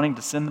disciples are wanting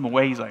to send them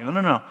away, he's like,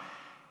 no.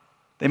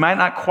 They might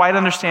not quite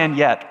understand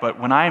yet, but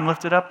when I am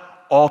lifted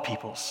up, all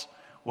peoples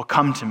will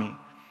come to me.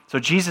 So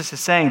Jesus is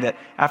saying that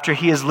after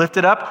he is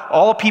lifted up,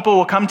 all people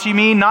will come to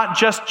me, not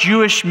just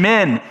Jewish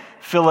men,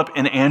 Philip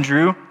and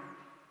Andrew,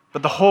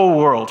 but the whole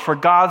world. For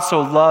God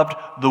so loved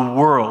the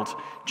world,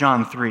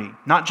 John 3.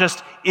 Not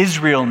just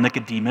Israel,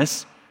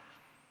 Nicodemus,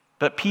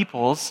 but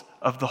peoples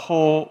of the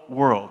whole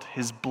world.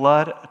 His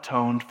blood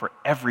atoned for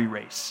every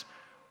race,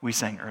 we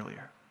sang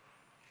earlier.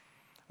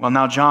 Well,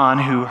 now John,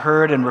 who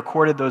heard and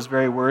recorded those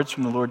very words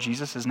from the Lord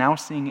Jesus, is now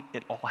seeing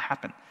it all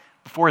happen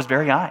before his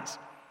very eyes.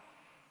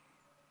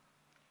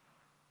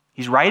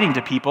 He's writing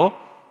to people,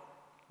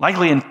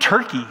 likely in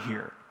Turkey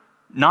here,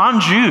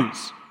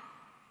 non-Jews.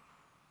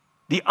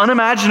 The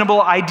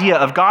unimaginable idea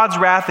of God's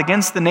wrath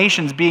against the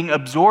nations being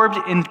absorbed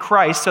in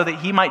Christ so that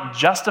he might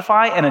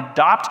justify and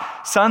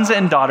adopt sons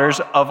and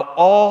daughters of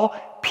all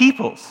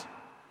peoples.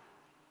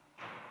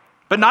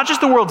 But not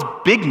just the world's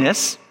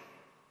bigness,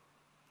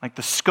 like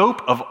the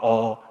scope of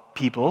all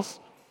peoples.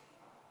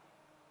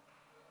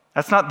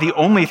 That's not the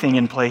only thing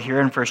in play here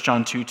in 1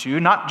 John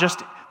 2:2. Not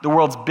just the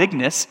world's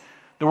bigness,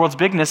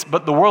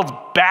 but the world's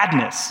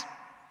badness,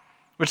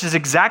 which is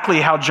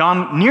exactly how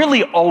John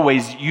nearly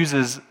always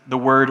uses the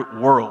word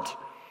world.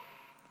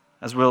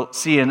 As we'll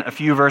see in a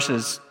few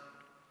verses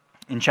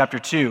in chapter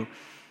 2,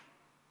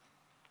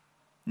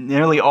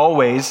 nearly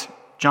always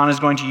John is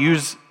going to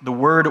use the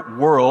word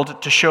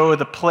world to show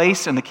the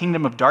place in the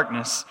kingdom of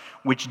darkness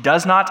which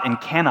does not and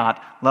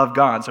cannot love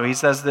God. So he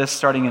says this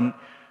starting in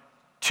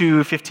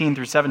 2:15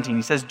 through 17.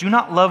 He says, "Do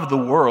not love the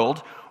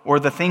world or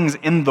the things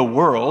in the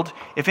world.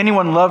 If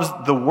anyone loves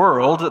the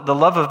world, the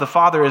love of the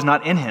Father is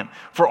not in him.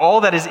 For all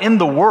that is in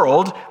the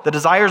world, the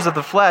desires of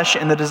the flesh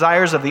and the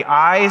desires of the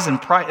eyes and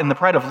the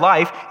pride of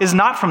life, is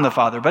not from the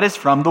Father, but is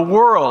from the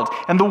world.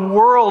 And the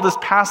world is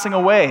passing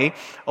away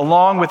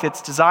along with its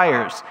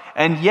desires.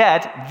 And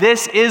yet,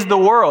 this is the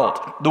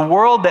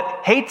world that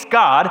hates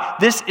God.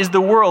 This is the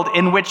world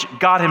in which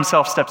God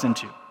himself steps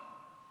into,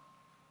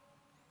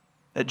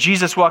 that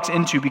Jesus walks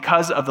into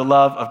because of the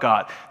love of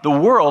God. The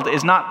world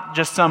is not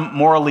just some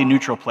morally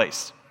neutral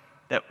place,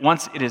 that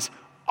once it is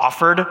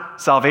offered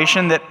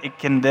salvation, that it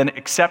can then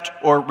accept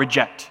or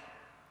reject.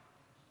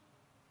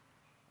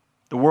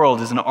 The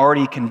world is an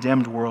already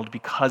condemned world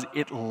because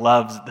it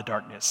loves the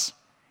darkness.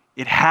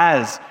 It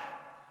has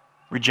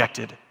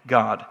rejected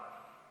God.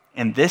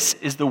 And this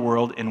is the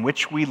world in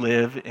which we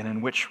live and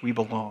in which we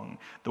belong.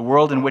 The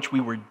world in which we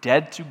were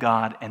dead to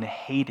God and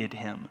hated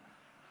him.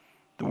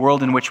 The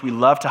world in which we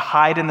love to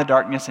hide in the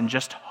darkness and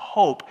just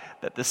hope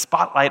that the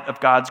spotlight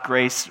of God's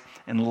grace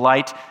and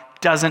light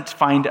doesn't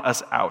find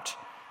us out.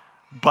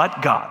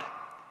 But God,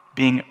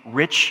 being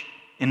rich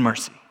in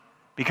mercy,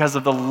 because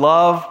of the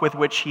love with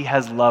which he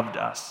has loved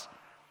us,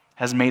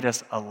 has made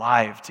us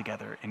alive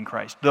together in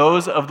Christ.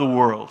 Those of the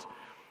world,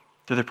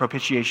 through the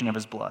propitiation of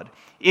his blood.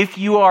 If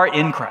you are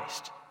in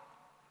Christ,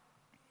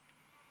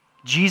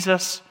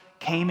 Jesus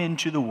came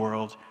into the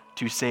world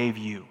to save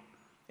you,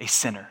 a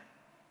sinner.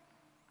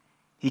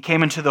 He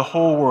came into the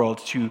whole world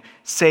to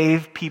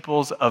save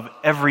peoples of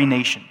every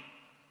nation.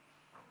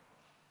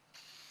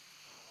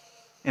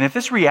 And if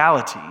this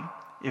reality,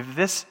 if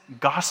this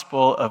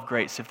gospel of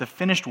grace, if the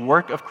finished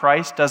work of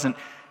Christ doesn't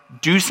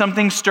do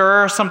something,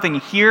 stir something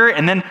here,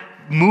 and then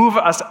move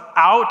us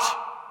out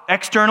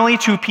externally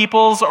to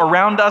peoples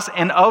around us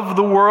and of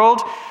the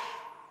world,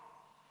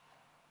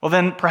 well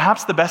then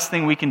perhaps the best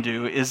thing we can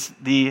do is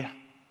the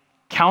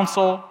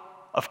counsel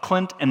of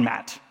Clint and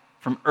Matt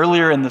from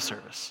earlier in the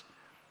service.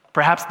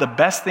 Perhaps the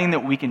best thing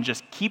that we can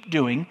just keep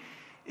doing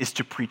is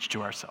to preach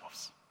to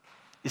ourselves,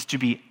 is to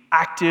be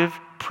active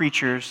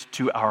preachers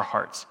to our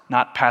hearts,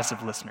 not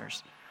passive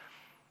listeners.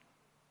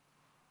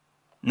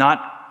 Not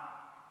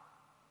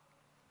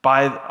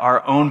by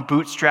our own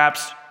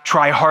bootstraps,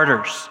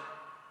 try-harders,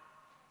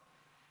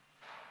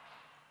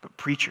 but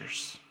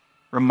preachers,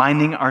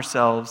 reminding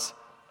ourselves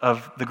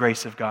of the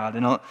grace of God.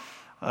 And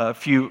a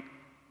few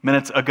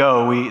minutes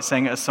ago, we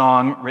sang a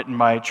song written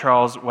by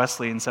Charles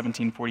Wesley in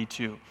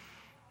 1742.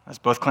 As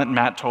both Clint and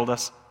Matt told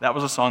us, that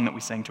was a song that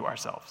we sang to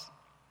ourselves.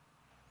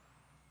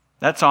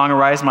 That song,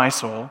 Arise My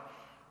Soul,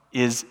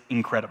 is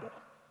incredible.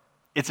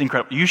 It's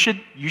incredible. You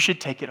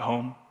should take it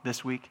home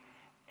this week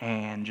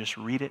and just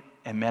read it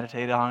and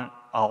meditate on it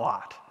a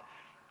lot.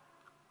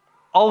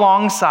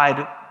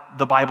 Alongside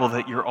the Bible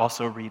that you're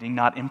also reading,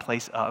 not in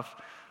place of.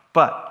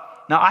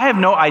 But now I have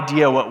no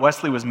idea what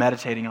Wesley was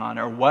meditating on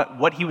or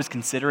what he was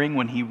considering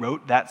when he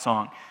wrote that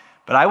song.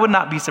 But I would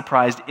not be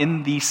surprised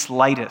in the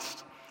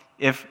slightest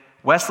if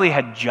Wesley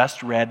had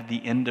just read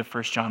the end of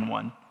 1 John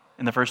 1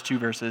 in the first two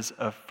verses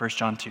of 1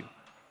 John 2.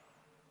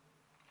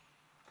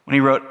 When he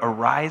wrote,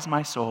 "Arise,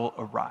 my soul,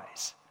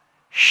 arise.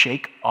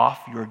 Shake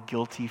off your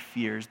guilty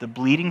fears. The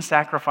bleeding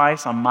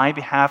sacrifice on my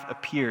behalf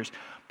appears.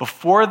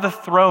 Before the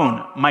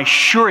throne, my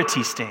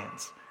surety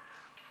stands.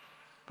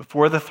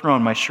 Before the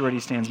throne, my surety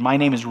stands. My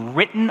name is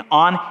written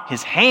on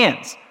his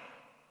hands.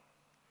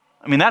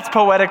 I mean, that's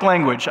poetic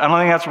language. I don't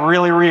think that's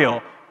really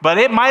real, but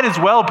it might as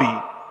well be.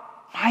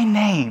 My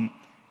name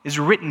is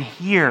written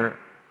here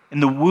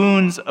in the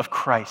wounds of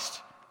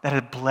Christ that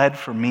have bled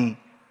for me.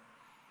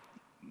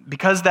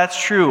 Because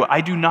that's true,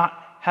 I do not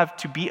have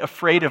to be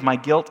afraid of my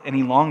guilt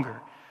any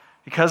longer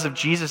because of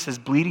Jesus'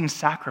 bleeding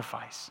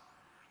sacrifice.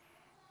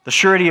 The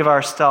surety of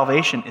our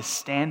salvation is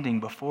standing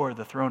before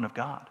the throne of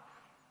God.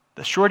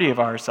 The surety of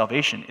our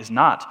salvation is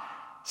not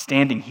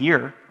standing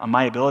here on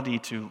my ability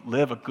to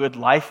live a good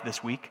life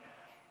this week,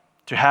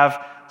 to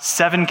have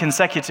 7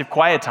 consecutive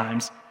quiet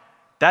times.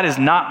 That is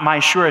not my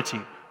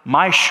surety.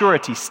 My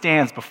surety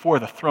stands before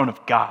the throne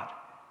of God,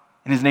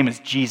 and his name is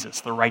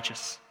Jesus, the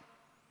righteous.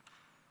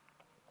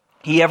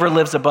 He ever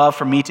lives above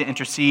for me to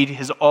intercede,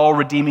 his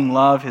all-redeeming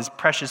love, his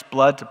precious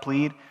blood to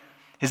plead.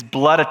 His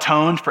blood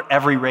atoned for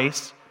every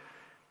race.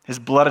 His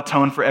blood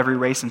atoned for every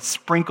race and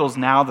sprinkles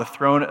now the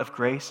throne of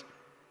grace.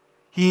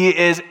 He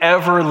is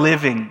ever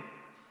living.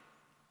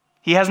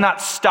 He has not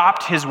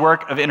stopped his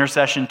work of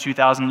intercession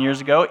 2,000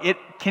 years ago. It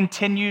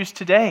continues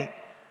today.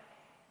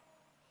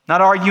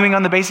 Not arguing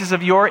on the basis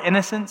of your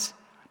innocence,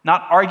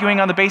 not arguing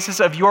on the basis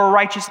of your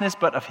righteousness,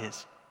 but of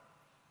his.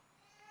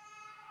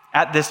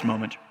 At this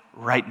moment,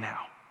 right now.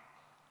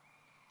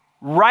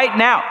 Right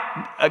now.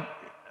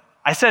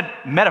 I said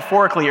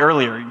metaphorically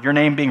earlier, your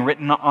name being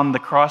written on the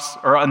cross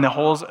or on the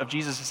holes of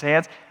Jesus'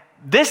 hands.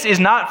 This is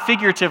not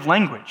figurative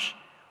language.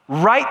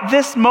 Right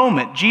this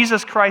moment,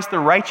 Jesus Christ the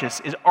righteous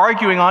is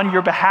arguing on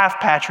your behalf,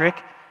 Patrick.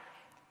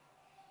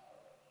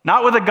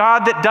 Not with a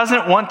God that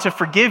doesn't want to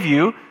forgive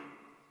you,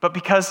 but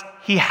because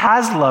he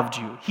has loved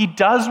you. He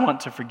does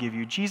want to forgive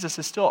you. Jesus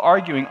is still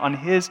arguing on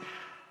his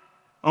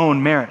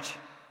own merit.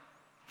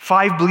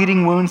 5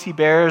 bleeding wounds he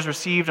bears,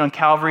 received on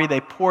Calvary.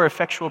 They pour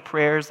effectual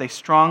prayers. They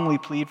strongly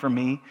plead for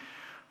me.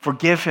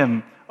 Forgive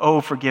him. Oh,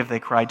 forgive, they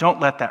cry.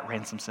 Don't let that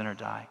ransom sinner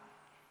die.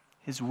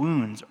 His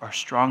wounds are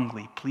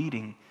strongly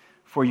pleading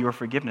for your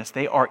forgiveness.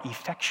 They are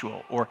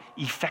effectual or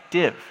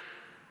effective.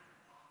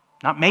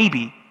 Not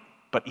maybe,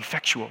 but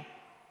effectual.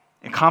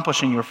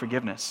 Accomplishing your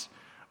forgiveness.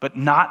 But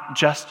not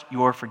just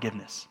your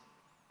forgiveness.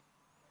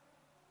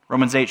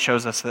 Romans 8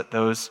 shows us that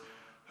those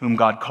whom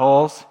God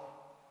calls,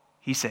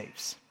 he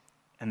saves.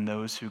 And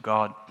those who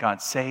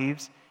God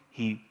saves,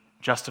 he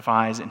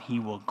justifies and he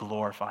will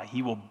glorify.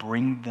 He will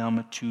bring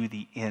them to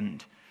the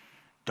end.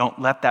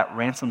 Don't let that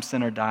ransom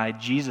sinner die.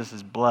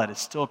 Jesus' blood is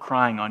still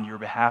crying on your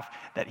behalf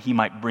that he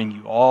might bring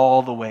you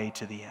all the way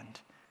to the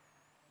end.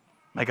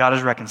 My God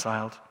is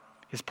reconciled.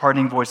 His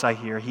pardoning voice I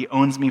hear. He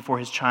owns me for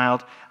his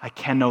child. I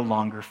can no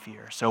longer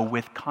fear. So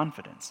with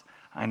confidence,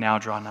 I now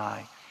draw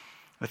nigh.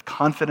 With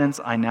confidence,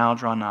 I now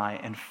draw nigh.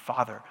 And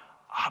Father,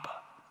 Abba,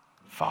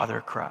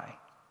 Father, cry.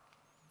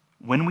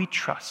 When we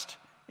trust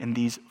in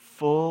these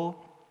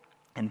full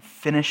and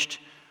finished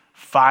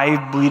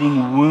 5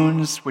 bleeding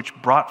wounds which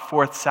brought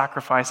forth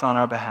sacrifice on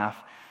our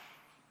behalf,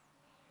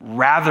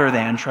 rather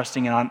than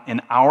trusting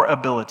in our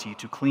ability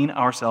to clean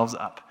ourselves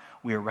up,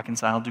 we are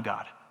reconciled to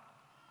God.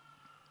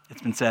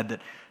 It's been said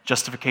that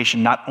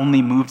justification not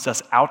only moves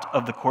us out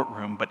of the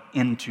courtroom, but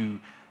into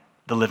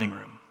the living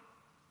room,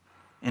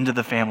 into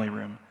the family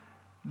room.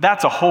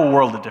 That's a whole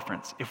world of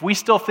difference. If we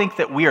still think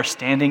that we are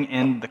standing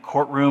in the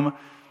courtroom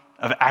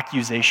of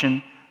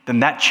accusation,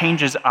 then that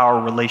changes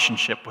our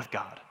relationship with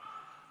God.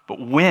 But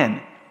when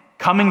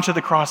coming to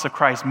the cross of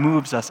Christ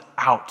moves us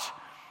out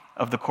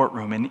of the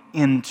courtroom and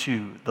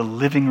into the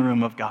living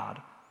room of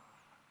God,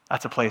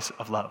 that's a place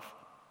of love.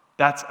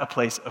 That's a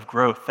place of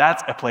growth.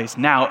 That's a place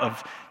now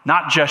of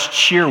not just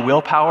sheer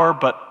willpower,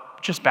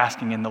 but just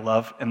basking in the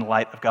love and the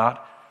light of God.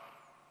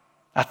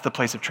 That's the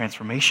place of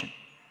transformation.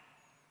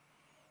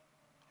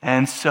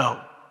 And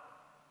so,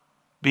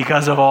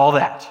 because of all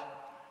that,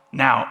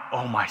 now,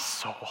 O my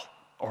soul,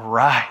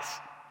 arise.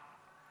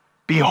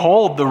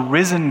 Behold the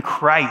risen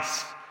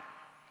Christ,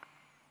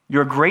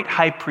 your great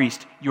high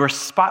priest, your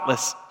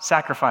spotless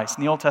sacrifice.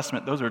 In the Old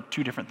Testament, those are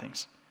 2 different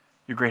things.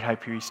 Your great high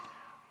priest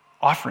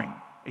offering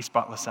a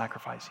spotless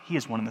sacrifice. He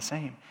is one and the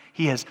same.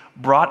 He has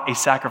brought a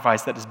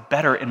sacrifice that is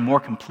better and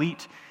more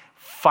complete,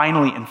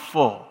 finally and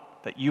full,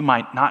 that you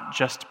might not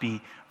just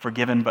be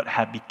forgiven, but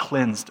be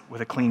cleansed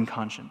with a clean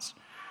conscience.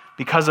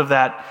 Because of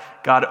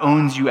that, God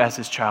owns you as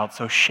his child.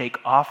 So shake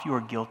off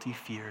your guilty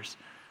fears.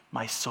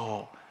 My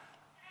soul,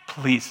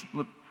 please,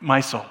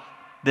 my soul,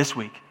 this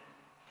week,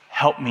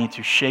 help me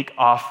to shake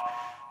off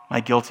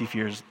my guilty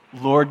fears.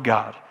 Lord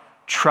God,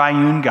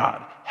 triune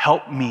God,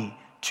 help me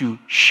to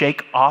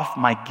shake off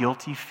my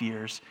guilty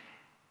fears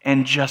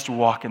and just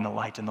walk in the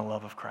light and the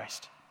love of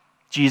Christ.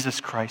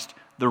 Jesus Christ,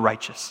 the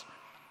righteous.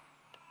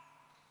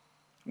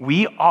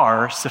 We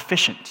are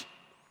sufficient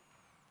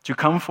to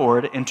come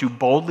forward and to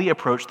boldly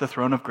approach the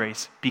throne of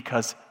grace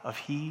because of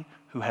he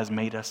who has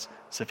made us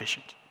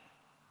sufficient.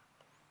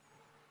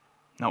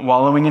 Not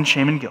wallowing in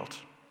shame and guilt,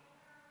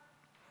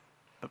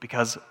 but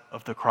because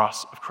of the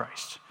cross of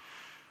Christ.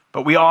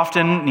 But we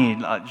often need,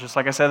 just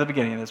like I said at the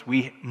beginning of this,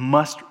 we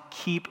must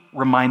keep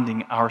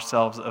reminding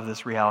ourselves of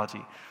this reality.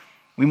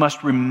 We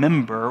must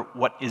remember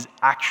what is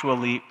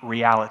actually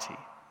reality.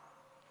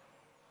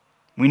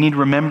 We need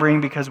remembering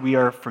because we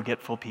are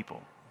forgetful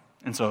people.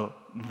 And so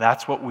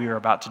that's what we are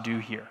about to do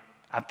here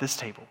at this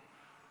table.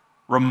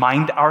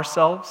 Remind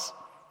ourselves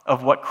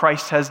of what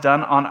Christ has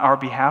done on our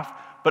behalf,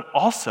 but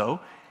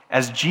also,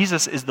 as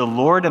Jesus is the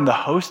Lord and the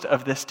host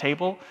of this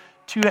table,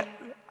 to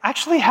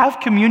actually have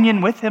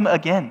communion with him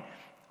again,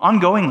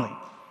 ongoingly.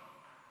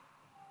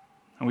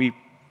 And we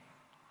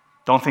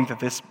don't think that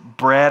this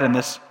bread and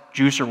this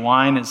juice or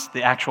wine is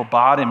the actual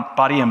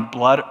body and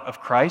blood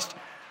of Christ,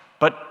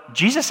 but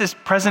Jesus is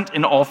present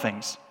in all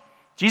things.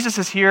 Jesus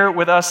is here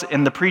with us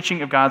in the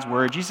preaching of God's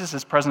word. Jesus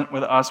is present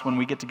with us when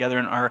we get together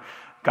in our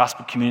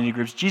gospel community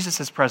groups.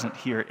 Jesus is present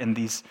here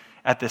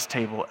at this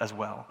table as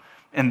well.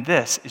 And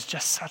this is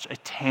just such a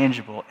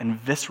tangible and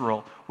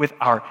visceral with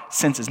our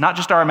senses, not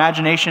just our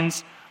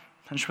imaginations,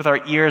 not just with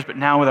our ears, but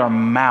now with our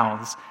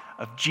mouths,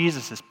 of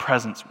Jesus'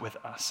 presence with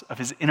us, of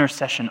his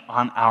intercession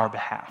on our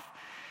behalf.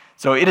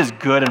 So it is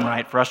good and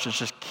right for us to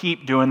just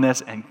keep doing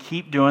this and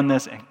keep doing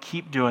this and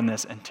keep doing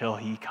this until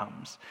he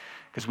comes,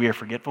 because we are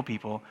forgetful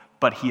people,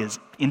 but he is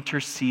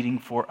interceding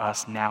for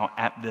us now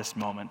at this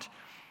moment.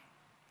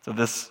 So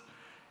this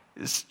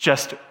is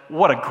just,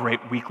 what a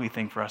great weekly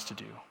thing for us to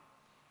do,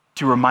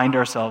 to remind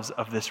ourselves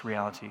of this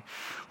reality.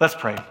 Let's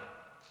pray.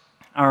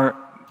 Our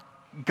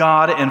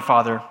God and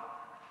Father,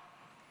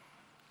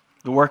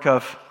 the work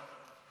of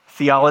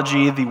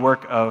theology, the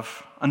work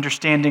of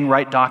understanding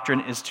right doctrine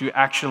is to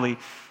actually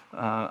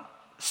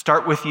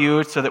start with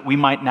you so that we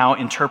might now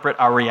interpret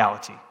our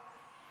reality.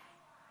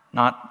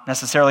 Not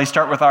necessarily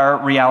start with our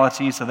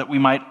reality so that we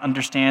might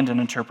understand and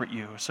interpret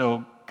you.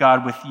 So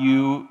God, with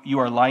you, you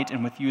are light,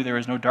 and with you there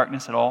is no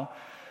darkness at all.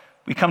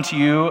 We come to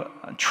you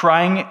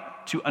trying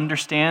to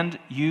understand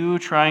you,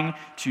 trying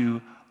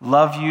to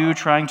love you,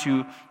 trying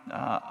to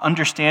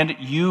understand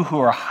you who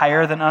are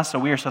higher than us. So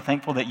we are so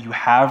thankful that you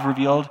have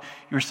revealed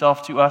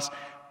yourself to us.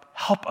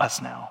 Help us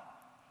now.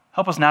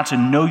 Help us now to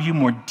know you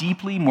more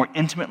deeply, more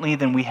intimately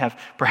than we have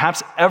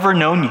perhaps ever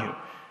known you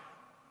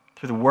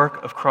through the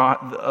work of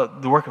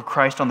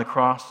Christ on the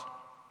cross.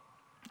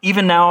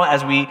 Even now,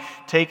 as we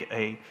take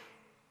a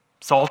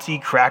salty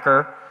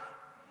cracker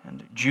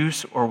and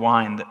juice or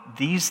wine, that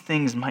these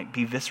things might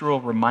be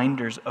visceral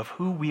reminders of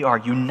who we are,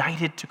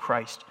 united to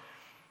Christ,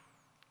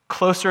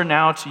 closer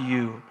now to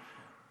you,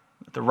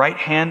 at the right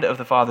hand of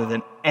the Father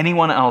than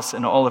anyone else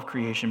in all of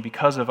creation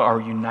because of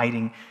our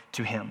uniting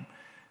to him.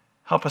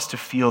 Help us to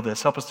feel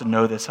this. Help us to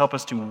know this. Help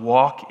us to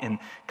walk in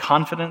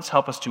confidence.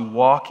 Help us to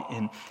walk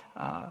in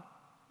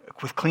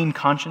with clean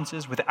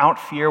consciences, without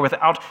fear,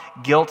 without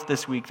guilt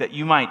this week, that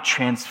you might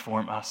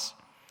transform us.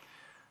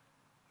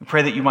 We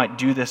pray that you might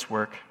do this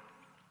work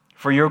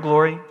for your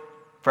glory,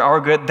 for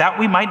our good, that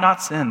we might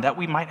not sin, that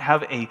we might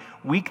have a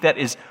week that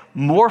is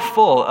more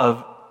full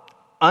of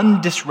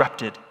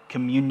undisrupted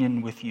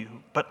communion with you.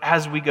 But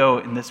as we go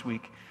in this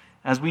week,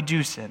 as we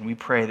do sin, we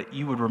pray that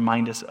you would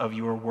remind us of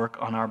your work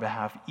on our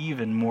behalf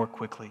even more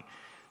quickly,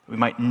 that we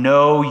might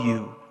know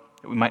you,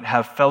 that we might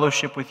have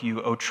fellowship with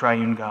you, O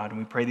triune God. And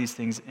we pray these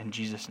things in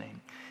Jesus'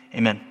 name.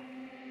 Amen.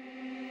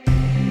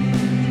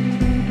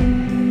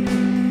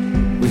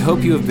 We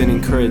hope you have been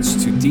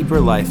encouraged to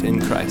deeper life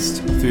in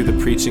Christ through the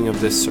preaching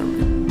of this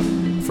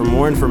sermon. For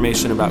more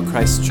information about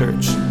Christ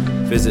Church,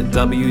 visit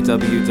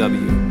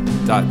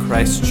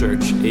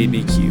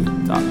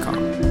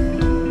www.christchurchabq.com.